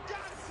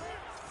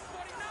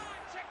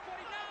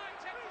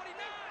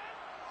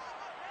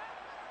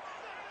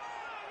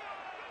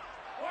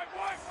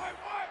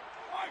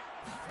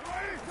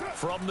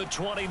 From the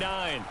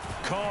 29,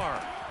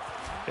 Carr.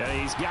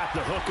 And he's got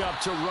the hook up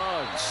to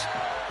Ruggs.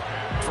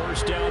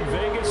 1st down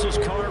Vegas as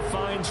Carr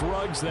finds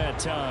Ruggs that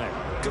time.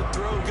 Good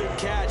throw, good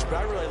catch, but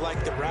I really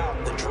like the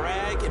route. The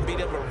drag and being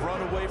able to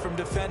run away from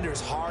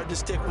defenders, hard to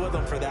stick with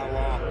them for that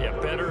long. Yeah,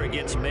 better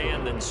against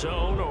man than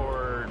zone,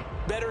 or?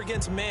 Better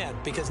against man,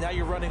 because now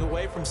you're running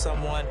away from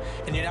someone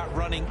and you're not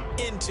running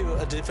into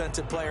a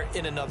defensive player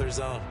in another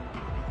zone.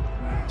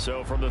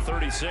 So from the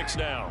 36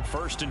 now,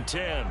 1st and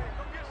 10.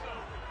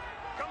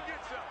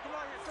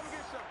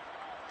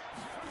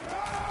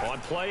 On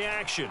play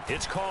action,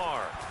 it's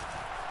Carr.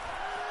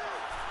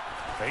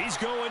 He's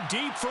going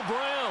deep for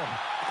Brown.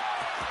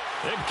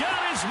 They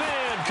got his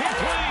man,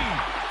 complete.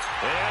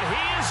 And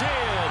he is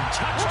in.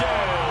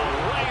 Touchdown,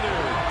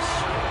 Raiders.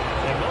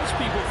 And most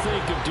people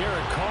think of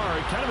Derek Carr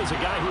kind of as a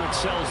guy who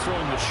excels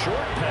throwing the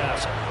short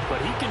pass,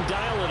 but he can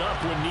dial it up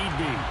when need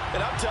be.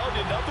 And I'm telling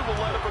you, nothing will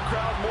light up a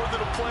crowd more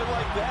than a play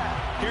like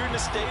that. Here in the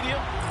stadium,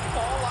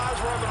 all eyes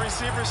were on the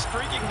receiver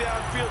streaking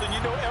downfield, and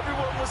you know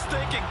everyone was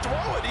thinking,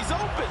 throw it, he's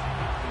open.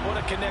 What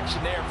a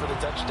connection there for the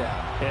touchdown.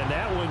 And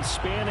that one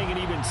spanning an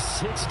even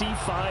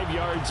 65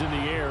 yards in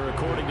the air,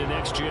 according to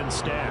Next Gen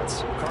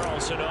Stats.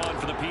 Carlson on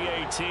for the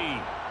PAT.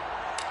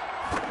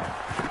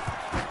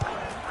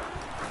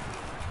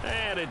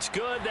 And it's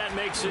good. That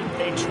makes it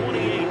a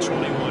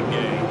 28-21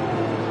 game.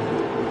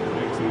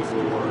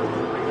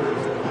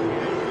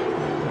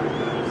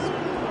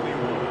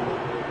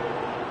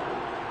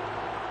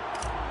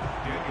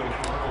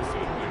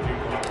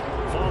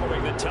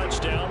 Following the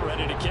touchdown,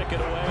 ready to kick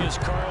it away is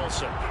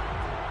Carlson.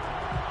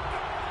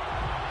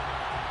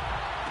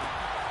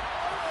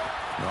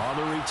 On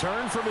the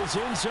return from his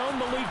end zone,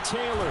 Malik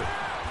Taylor.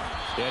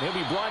 And he'll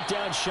be brought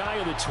down shy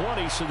of the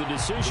 20, so the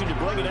decision to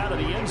bring it out of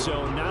the end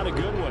zone, not a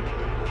good one.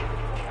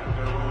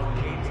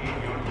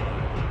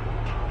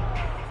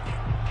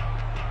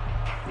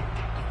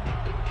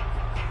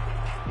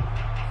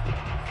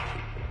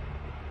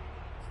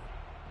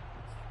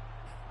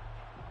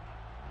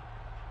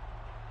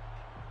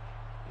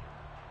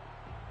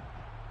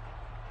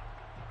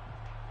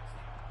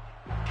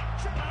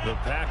 The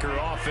Packer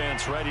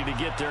offense ready to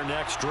get their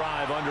next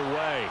drive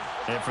underway.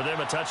 And for them,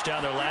 a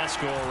touchdown their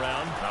last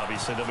go-around.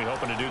 Obviously, they'll be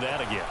hoping to do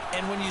that again.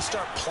 And when you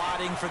start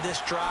plotting for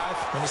this drive,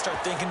 when you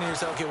start thinking to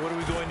yourself, okay, what are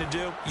we going to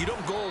do? You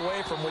don't go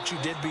away from what you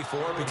did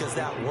before because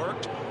that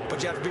worked,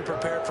 but you have to be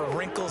prepared for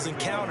wrinkles and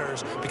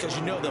counters because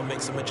you know they'll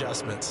make some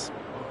adjustments.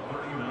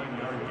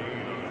 39-yard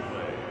gain on the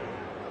play.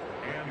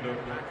 And the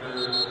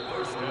Packers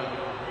first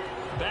down.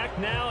 Back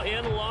now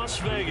in Las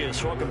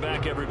Vegas. Welcome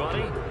back,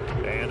 everybody.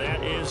 And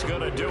that is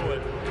going to do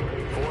it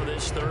for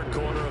this third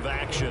quarter of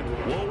action.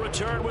 We'll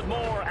return with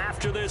more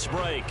after this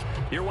break.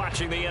 You're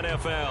watching the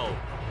NFL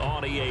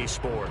on EA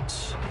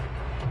Sports.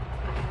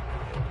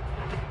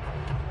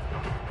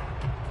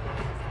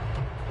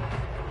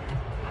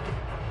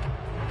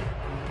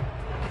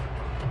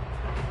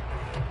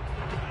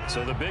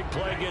 So the big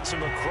play gets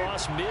him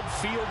across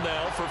midfield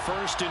now for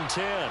 1st and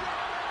 10.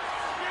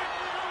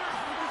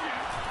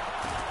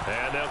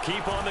 And they'll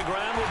keep on the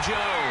ground with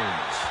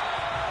Jones.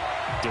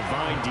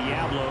 Divine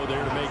Diablo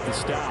there to make the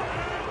stop.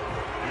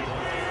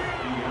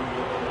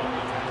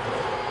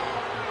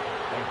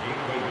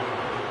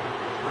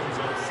 Brings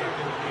up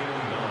 2nd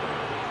and 9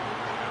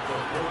 at the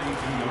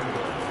 42-yard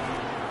line.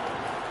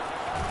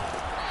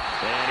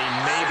 And he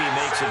maybe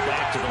makes it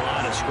back to the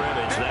line of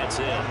scrimmage. That's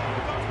it.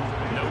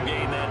 No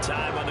gain that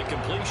time on the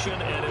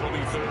completion, and it'll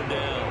be 3rd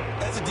down.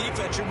 As a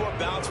defense, you're more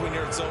balanced when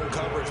you're in zone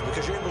coverage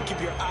because you're able to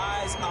keep your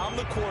eyes on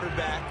the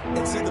quarterback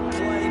and see the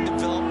play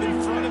develop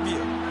in front of you.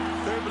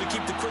 They're able to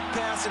keep the quick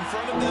pass in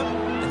front of them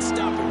and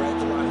stop it right at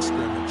the line of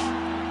scrimmage.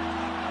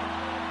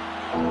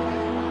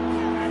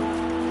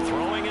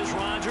 Throwing is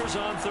Rodgers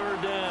on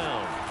 3rd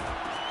down.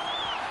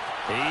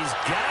 He's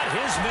got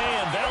his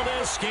man,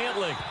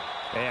 Valdez-Scantling.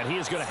 And he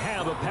is going to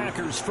have a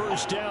Packers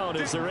first down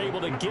as they're able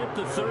to get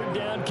the 3rd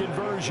down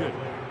conversion.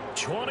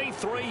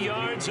 23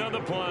 yards on the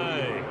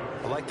play.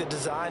 I like the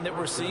design that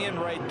we're seeing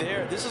right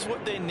there. This is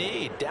what they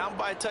need. Down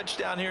by a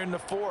touchdown here in the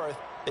 4th.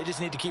 They just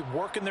need to keep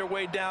working their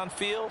way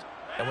downfield.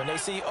 And when they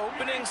see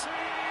openings,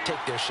 take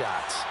their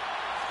shots.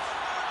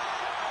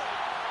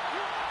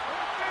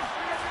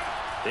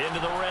 Into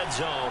the red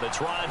zone. It's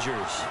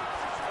Rodgers.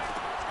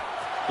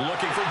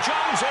 Looking for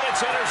Jones, and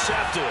it's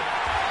intercepted.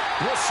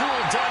 Rasul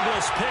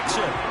Douglas picks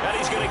it, and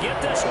he's going to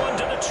get this one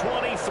to the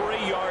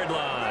 23-yard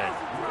line.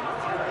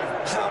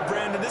 Now,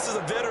 Brandon, this is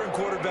a veteran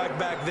quarterback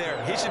back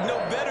there. He should know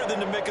better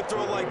than to make a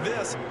throw like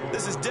this.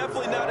 This is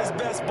definitely not his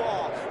best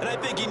ball, and I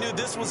think he knew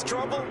this was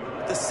trouble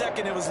the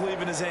second it was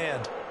leaving his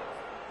hand.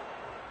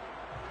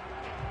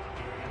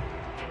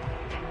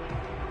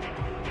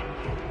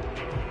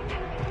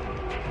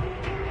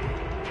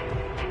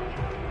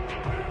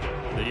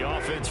 The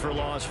offense for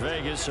Las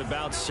Vegas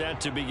about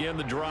set to begin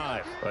the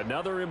drive.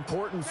 Another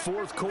important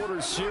 4th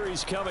quarter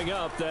series coming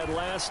up. That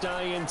last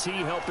INT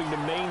helping to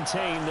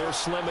maintain their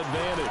slim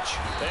advantage.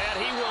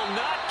 And he will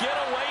not get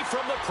away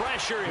from the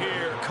pressure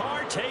here.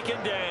 Carr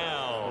taken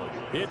down.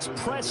 It's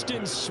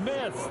Preston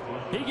Smith.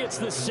 He gets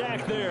the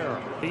sack there.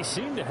 He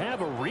seemed to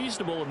have a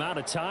reasonable amount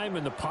of time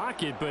in the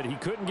pocket, but he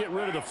couldn't get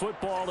rid of the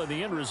football, and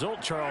the end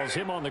result, Charles,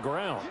 him on the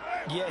ground.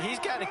 Yeah, he's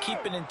got to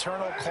keep an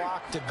internal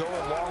clock to go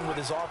along with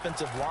his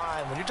offensive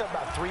line. When you're talking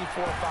about 3,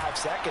 4, 5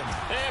 seconds.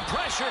 And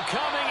pressure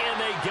coming,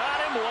 and they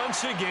got him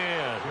once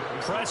again.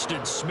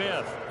 Preston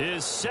Smith,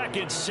 his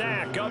 2nd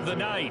sack of the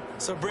night.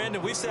 So,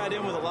 Brandon, we've sat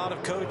in with a lot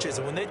of coaches,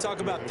 and when they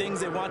talk about things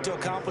they want to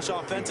accomplish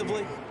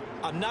offensively,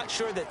 I'm not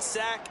sure that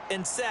sack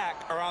and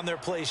sack are on their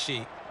play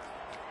sheet.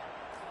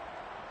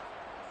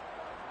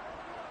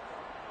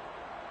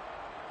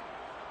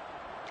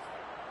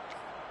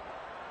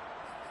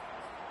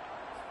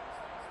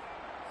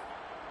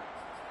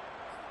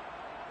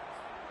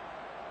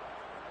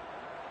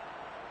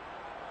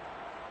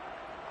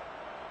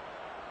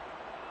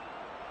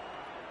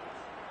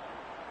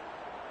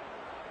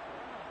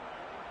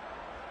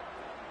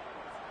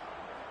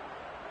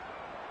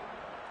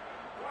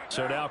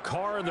 So now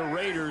Carr and the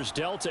Raiders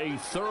dealt a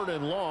 3rd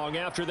and long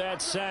after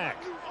that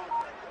sack.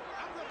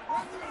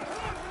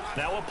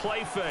 Now a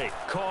play fake.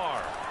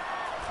 Carr.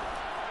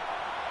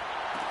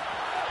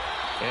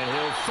 And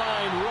he'll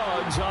find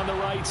Ruggs on the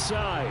right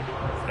side.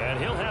 And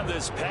he'll have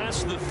this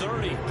past the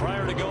 30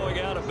 prior to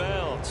going out of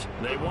bounds.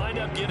 They wind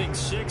up getting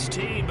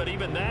 16, but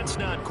even that's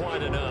not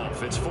quite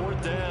enough. It's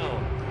 4th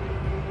down.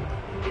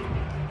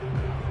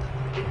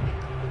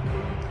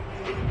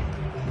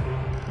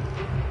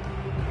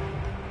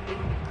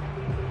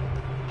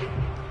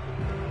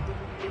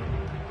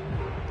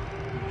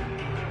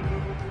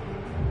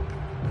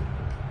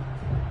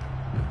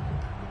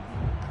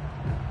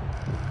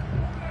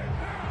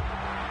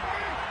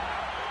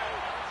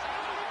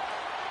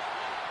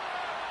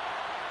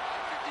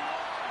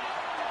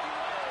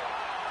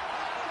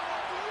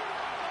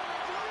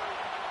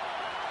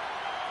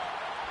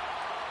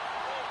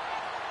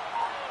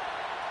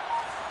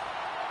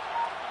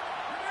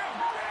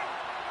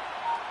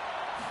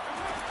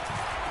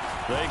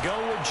 They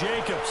go with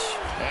Jacobs,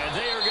 and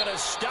they are going to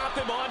stop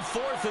him on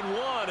 4th and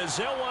 1 as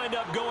they'll wind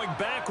up going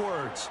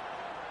backwards.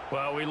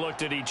 Well, we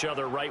looked at each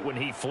other right when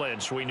he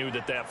flinched. We knew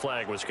that that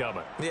flag was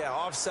coming. Yeah,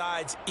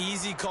 offsides,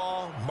 easy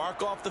call,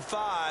 mark off the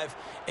 5,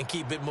 and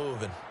keep it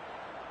moving.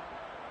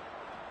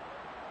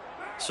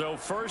 So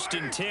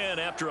 1st and 10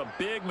 after a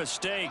big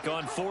mistake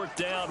on 4th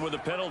down with a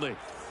penalty.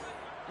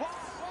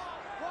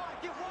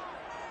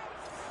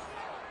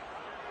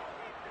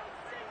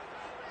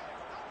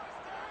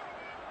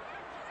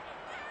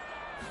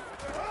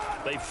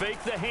 They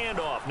fake the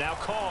handoff. Now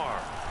Carr.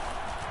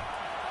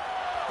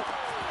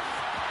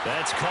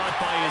 That's caught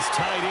by his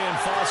tight end,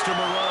 Foster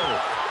Moreau.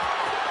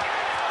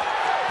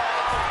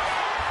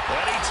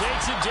 And he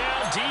takes it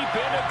down deep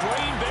into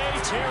Green Bay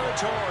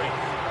territory.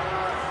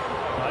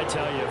 I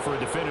tell you, for a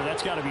defender,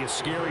 that's got to be a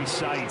scary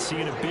sight,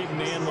 seeing a big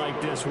man like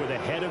this with a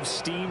head of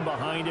steam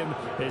behind him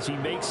as he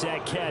makes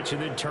that catch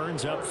and then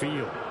turns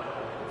upfield.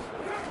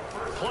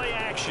 Play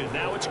action.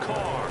 Now it's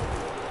Carr.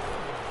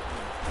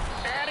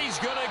 And he's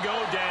going to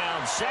go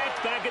down.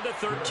 Sacked back at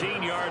the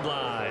 13-yard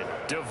line.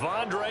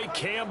 Devondre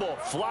Campbell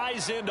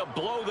flies in to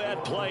blow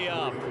that play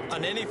up.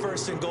 On any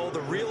 1st and goal,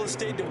 the real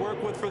estate to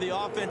work with for the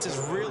offense is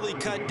really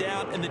cut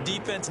down, and the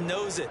defense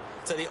knows it.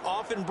 So they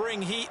often bring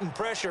heat and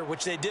pressure,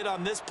 which they did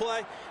on this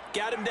play.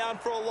 Got him down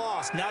for a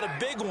loss. Not a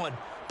big one,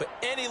 but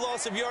any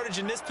loss of yardage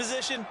in this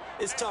position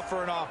is tough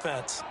for an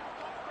offense.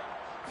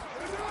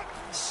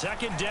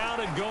 2nd down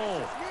and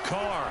goal.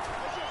 Carr.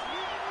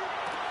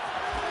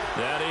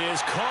 That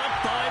is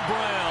caught by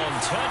Brown.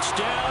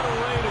 Touchdown,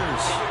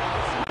 Raiders.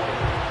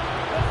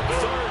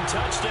 3rd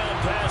touchdown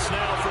pass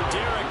now for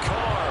Derek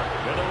Carr.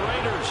 And the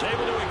Raiders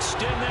able to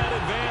extend that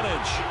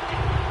advantage.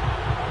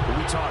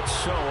 We talk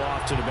so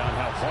often about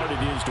how hard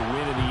it is to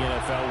win in the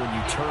NFL when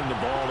you turn the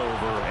ball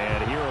over.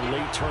 And here a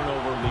late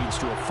turnover leads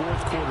to a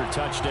 4th-quarter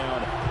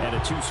touchdown and a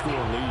 2-score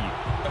lead.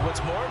 And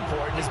what's more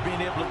important is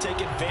being able to take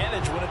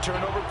advantage when a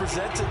turnover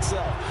presents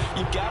itself.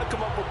 You've got to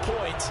come up with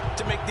points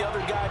to make the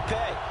other guy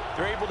pay.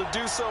 They're able to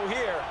do so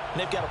here, and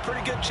they've got a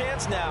pretty good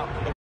chance now.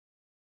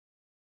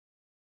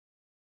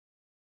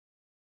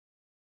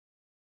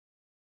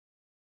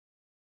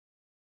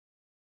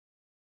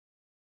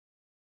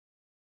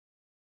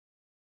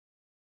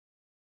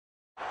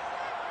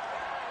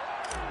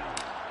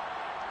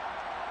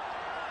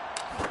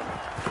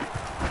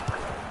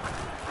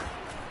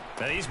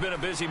 And he's been a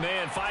busy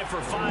man, 5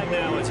 for 5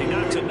 now as he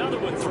knocks another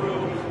one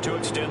through to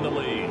extend the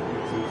lead.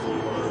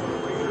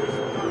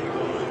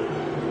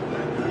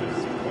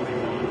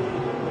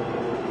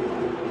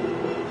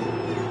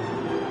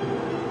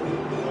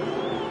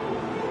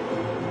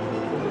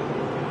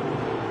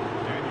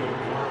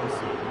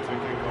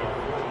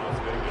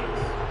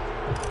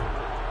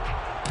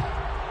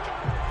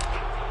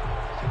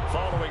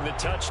 Following the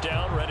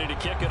touchdown, ready to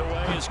kick it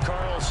away is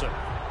Carlson.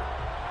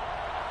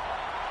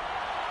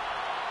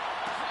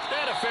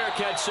 Fair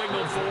catch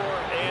signaled for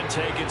and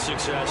taken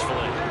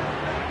successfully.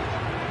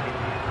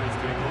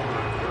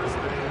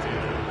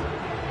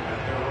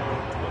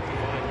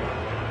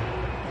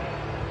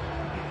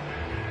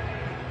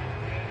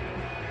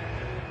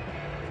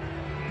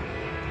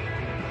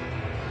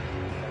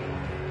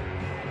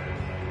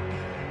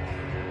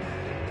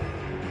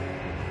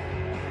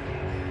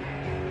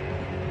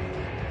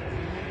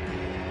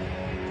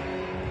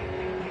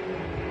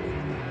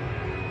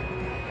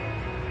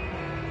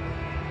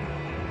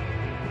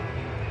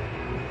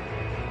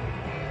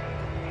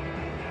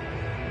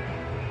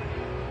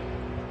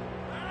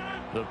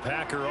 The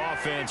Packer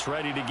offense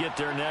ready to get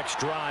their next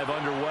drive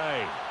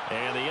underway.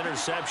 And the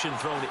interception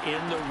thrown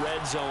in the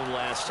red zone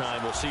last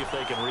time. We'll see if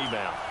they can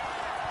rebound.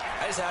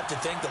 I just have to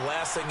think the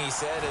last thing he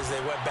said as they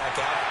went back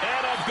out.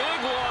 And a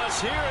big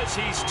loss here as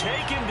he's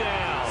taken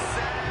down.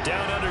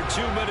 Down under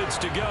 2 minutes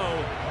to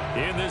go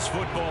in this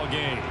football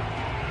game.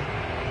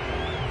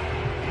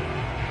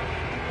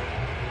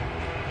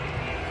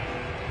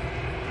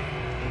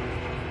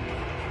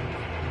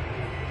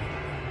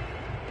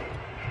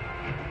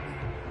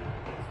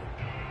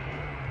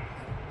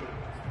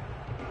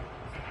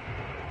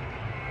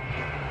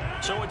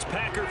 So it's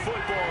Packer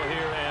football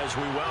here as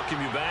we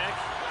welcome you back.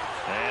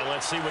 And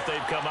let's see what they've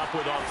come up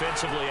with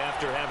offensively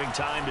after having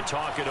time to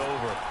talk it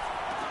over.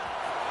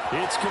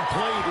 It's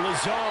complete,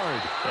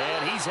 Lazard,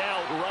 and he's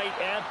out right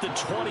at the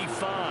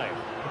 25.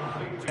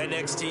 An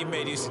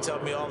ex-teammate used to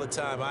tell me all the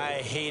time, I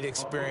hate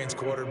experienced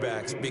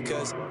quarterbacks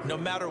because no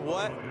matter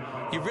what,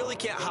 you really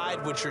can't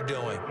hide what you're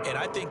doing. And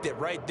I think that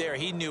right there,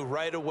 he knew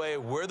right away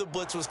where the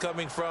blitz was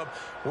coming from,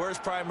 where his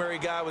primary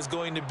guy was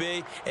going to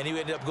be, and he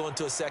ended up going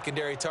to a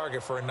secondary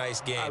target for a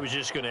nice game. I was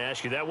just going to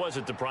ask you, that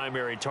wasn't the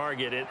primary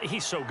target, and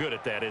he's so good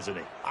at that, isn't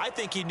he? I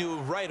think he knew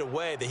right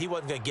away that he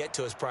wasn't going to get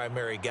to his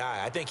primary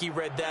guy. I think he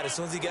read that as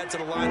soon as he got to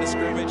the line of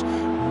scrimmage,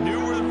 knew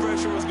where the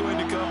pressure was going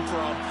to come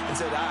from, and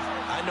said,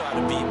 I know how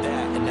to beat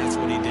that, and that's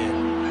what he did.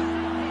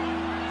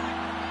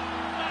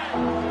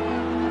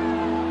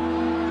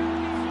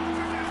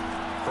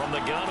 From the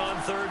gun on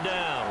third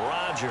down,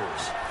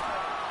 Rodgers.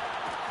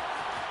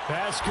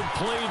 Pass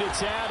complete,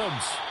 it's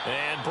Adams.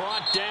 And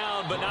brought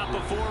down, but not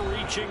before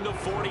reaching the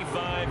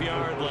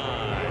 45-yard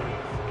line.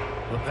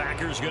 The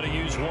Packers going to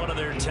use one of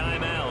their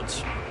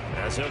timeouts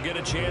as they'll get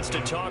a chance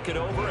to talk it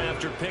over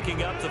after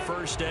picking up the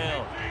first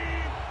down.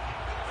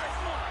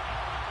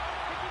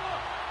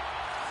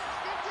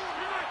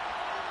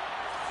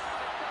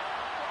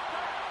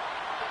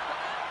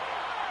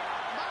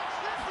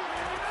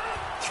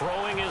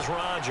 Throwing is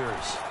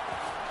Rodgers.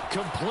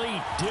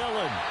 Complete,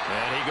 Dillon.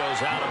 And he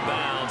goes out of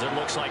bounds. It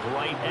looks like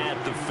right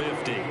at the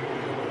 50.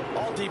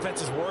 All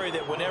defenses worry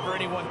that whenever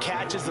anyone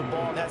catches the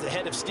ball and has a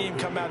head of steam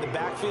come out of the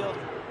backfield,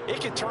 it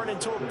can turn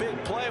into a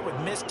big play with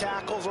missed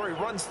tackles or he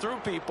runs through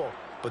people.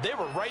 But they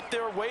were right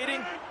there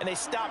waiting, and they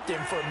stopped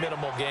him for a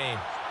minimal gain.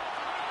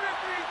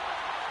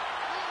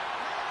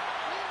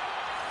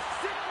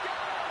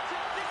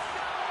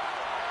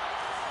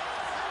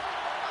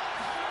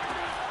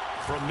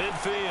 From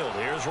midfield,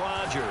 here's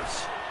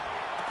Rodgers.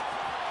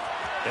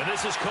 And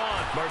this is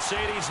caught.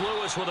 Mercedes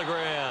Lewis with a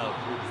grab.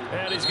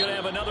 And he's going to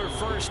have another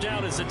first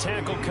down as the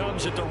tackle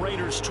comes at the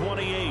Raiders'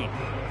 28.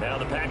 Now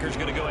the Packers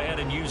going to go ahead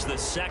and use the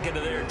second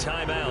of their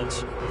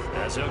timeouts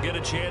as they'll get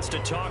a chance to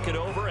talk it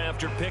over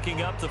after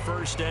picking up the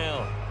first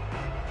down.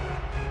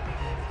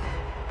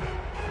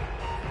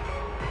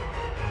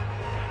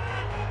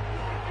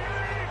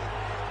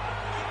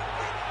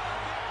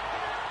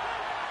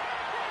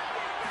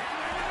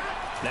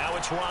 Now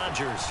it's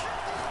Rodgers.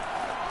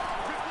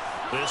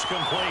 This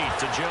complete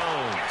to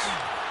Jones.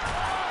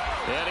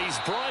 And he's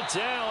brought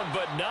down,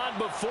 but not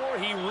before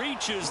he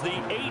reaches the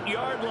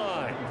 8-yard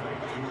line.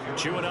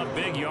 Chewing up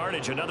big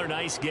yardage. Another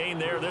nice gain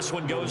there. This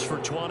one goes for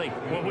 20.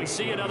 When we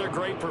see another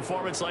great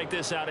performance like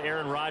this out of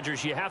Aaron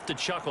Rodgers, you have to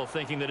chuckle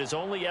thinking that his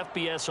only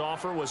FBS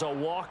offer was a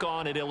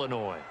walk-on at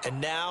Illinois. And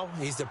now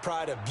he's the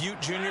pride of Butte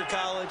Junior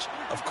College,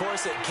 of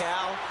course at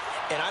Cal.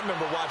 And I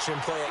remember watching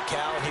him play at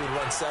Cal, and he would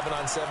run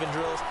 7-on-7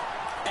 drills.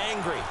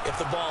 Angry if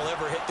the ball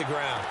ever hit the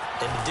ground,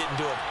 and it didn't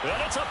do it.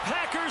 And it's a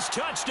Packers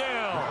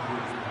touchdown.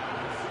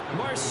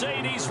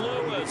 Mercedes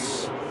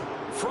Lewis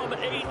from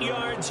 8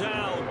 yards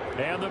out.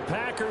 And the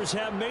Packers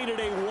have made it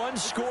a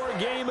one-score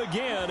game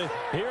again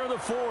here in the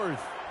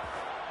fourth.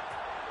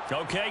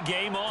 Okay,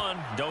 game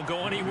on. Don't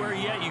go anywhere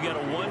yet. You got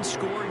a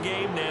one-score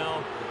game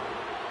now.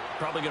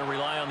 Probably going to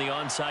rely on the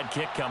onside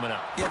kick coming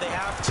up. Yeah, they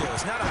have to.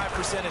 It's not a high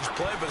percentage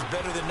play, but it's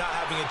better than not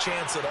having a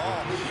chance at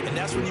all. And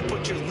that's when you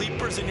put your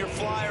leapers and your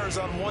flyers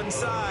on one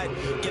side,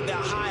 get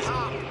that high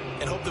hop,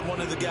 and hope that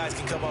one of the guys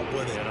can come up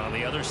with it. And on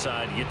the other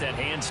side, get that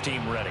hands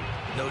team ready.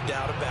 No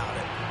doubt about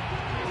it.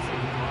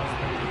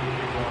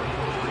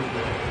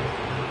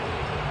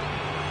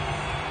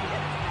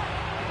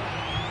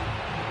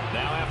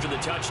 Now after the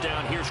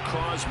touchdown, here's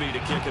Crosby to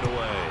kick it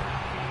away.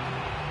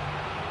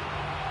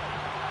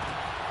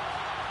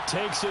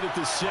 Takes it at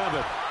the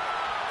 7.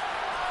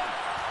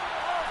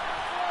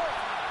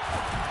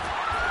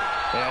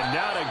 And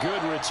not a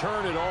good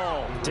return at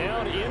all.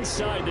 Down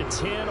inside the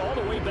 10, all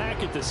the way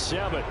back at the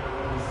 7.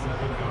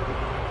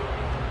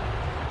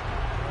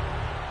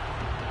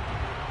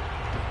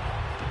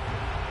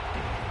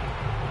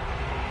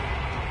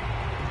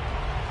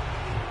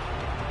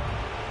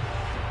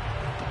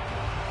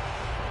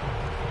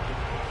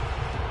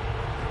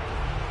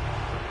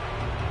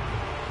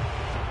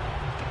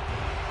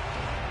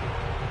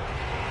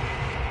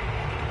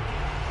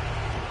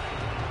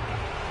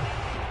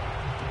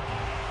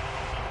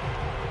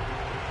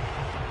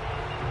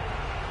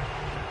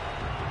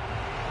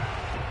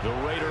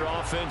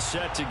 Offense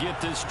set to get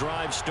this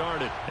drive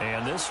started.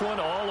 And this one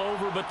all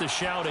over but the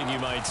shouting, you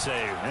might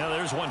say. Now,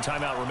 there's one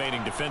timeout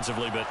remaining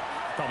defensively, but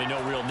probably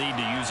no real need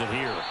to use it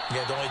here.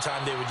 Yeah, the only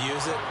time they would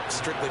use it,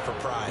 strictly for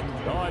pride.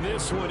 Oh,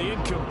 this one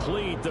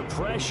incomplete. The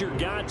pressure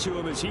got to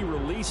him as he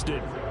released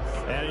it.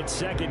 And it's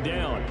second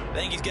down. I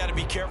think he's got to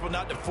be careful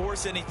not to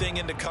force anything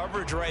into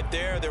coverage right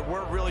there. There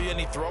weren't really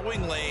any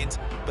throwing lanes.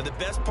 But the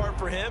best part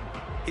for him,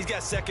 he's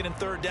got second and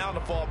third down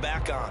to fall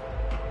back on.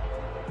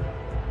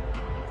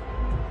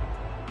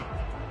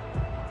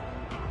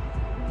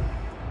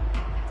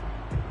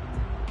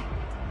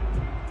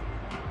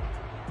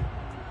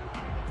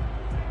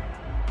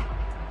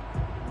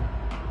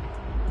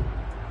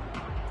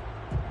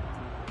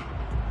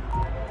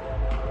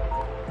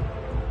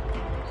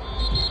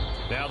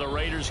 Now the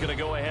Raiders going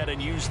to go ahead and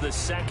use the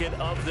second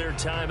of their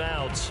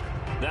timeouts.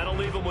 That'll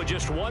leave them with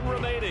just one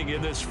remaining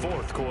in this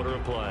fourth quarter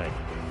of play.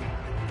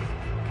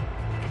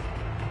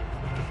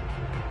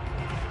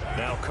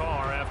 Now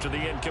Carr, after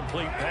the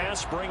incomplete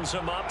pass, brings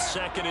him up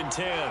second and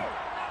 10.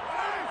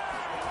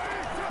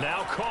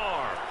 Now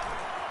Carr.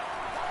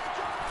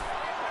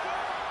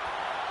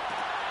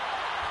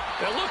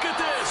 And look at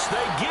this.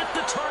 They get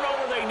the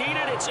turnover they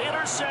needed. It's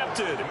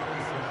intercepted.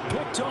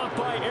 Picked off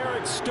by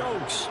Eric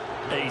Stokes.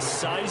 A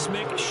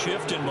seismic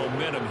shift in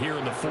momentum here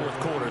in the fourth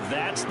quarter.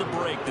 That's the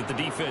break that the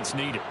defense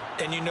needed.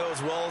 And you know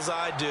as well as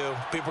I do,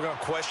 people are going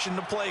to question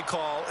the play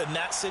call in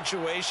that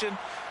situation.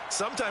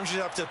 Sometimes you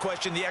have to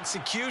question the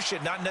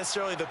execution, not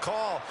necessarily the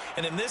call.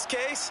 And in this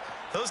case,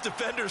 those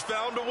defenders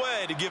found a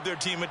way to give their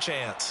team a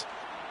chance.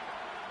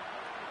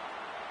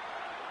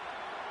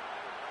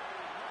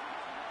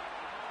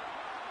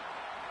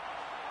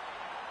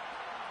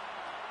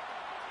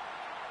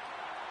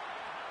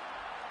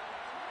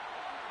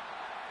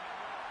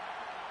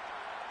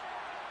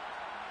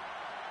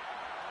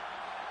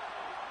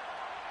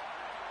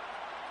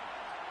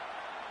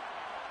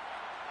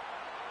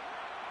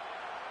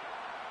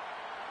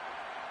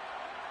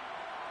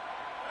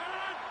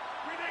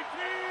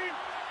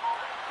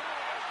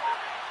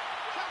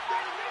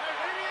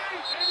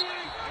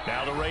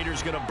 Now the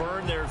Raiders going to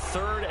burn their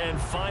third and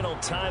final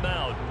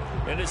timeout.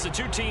 And as the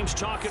two teams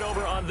talk it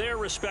over on their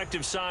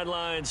respective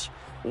sidelines,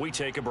 we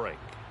take a break.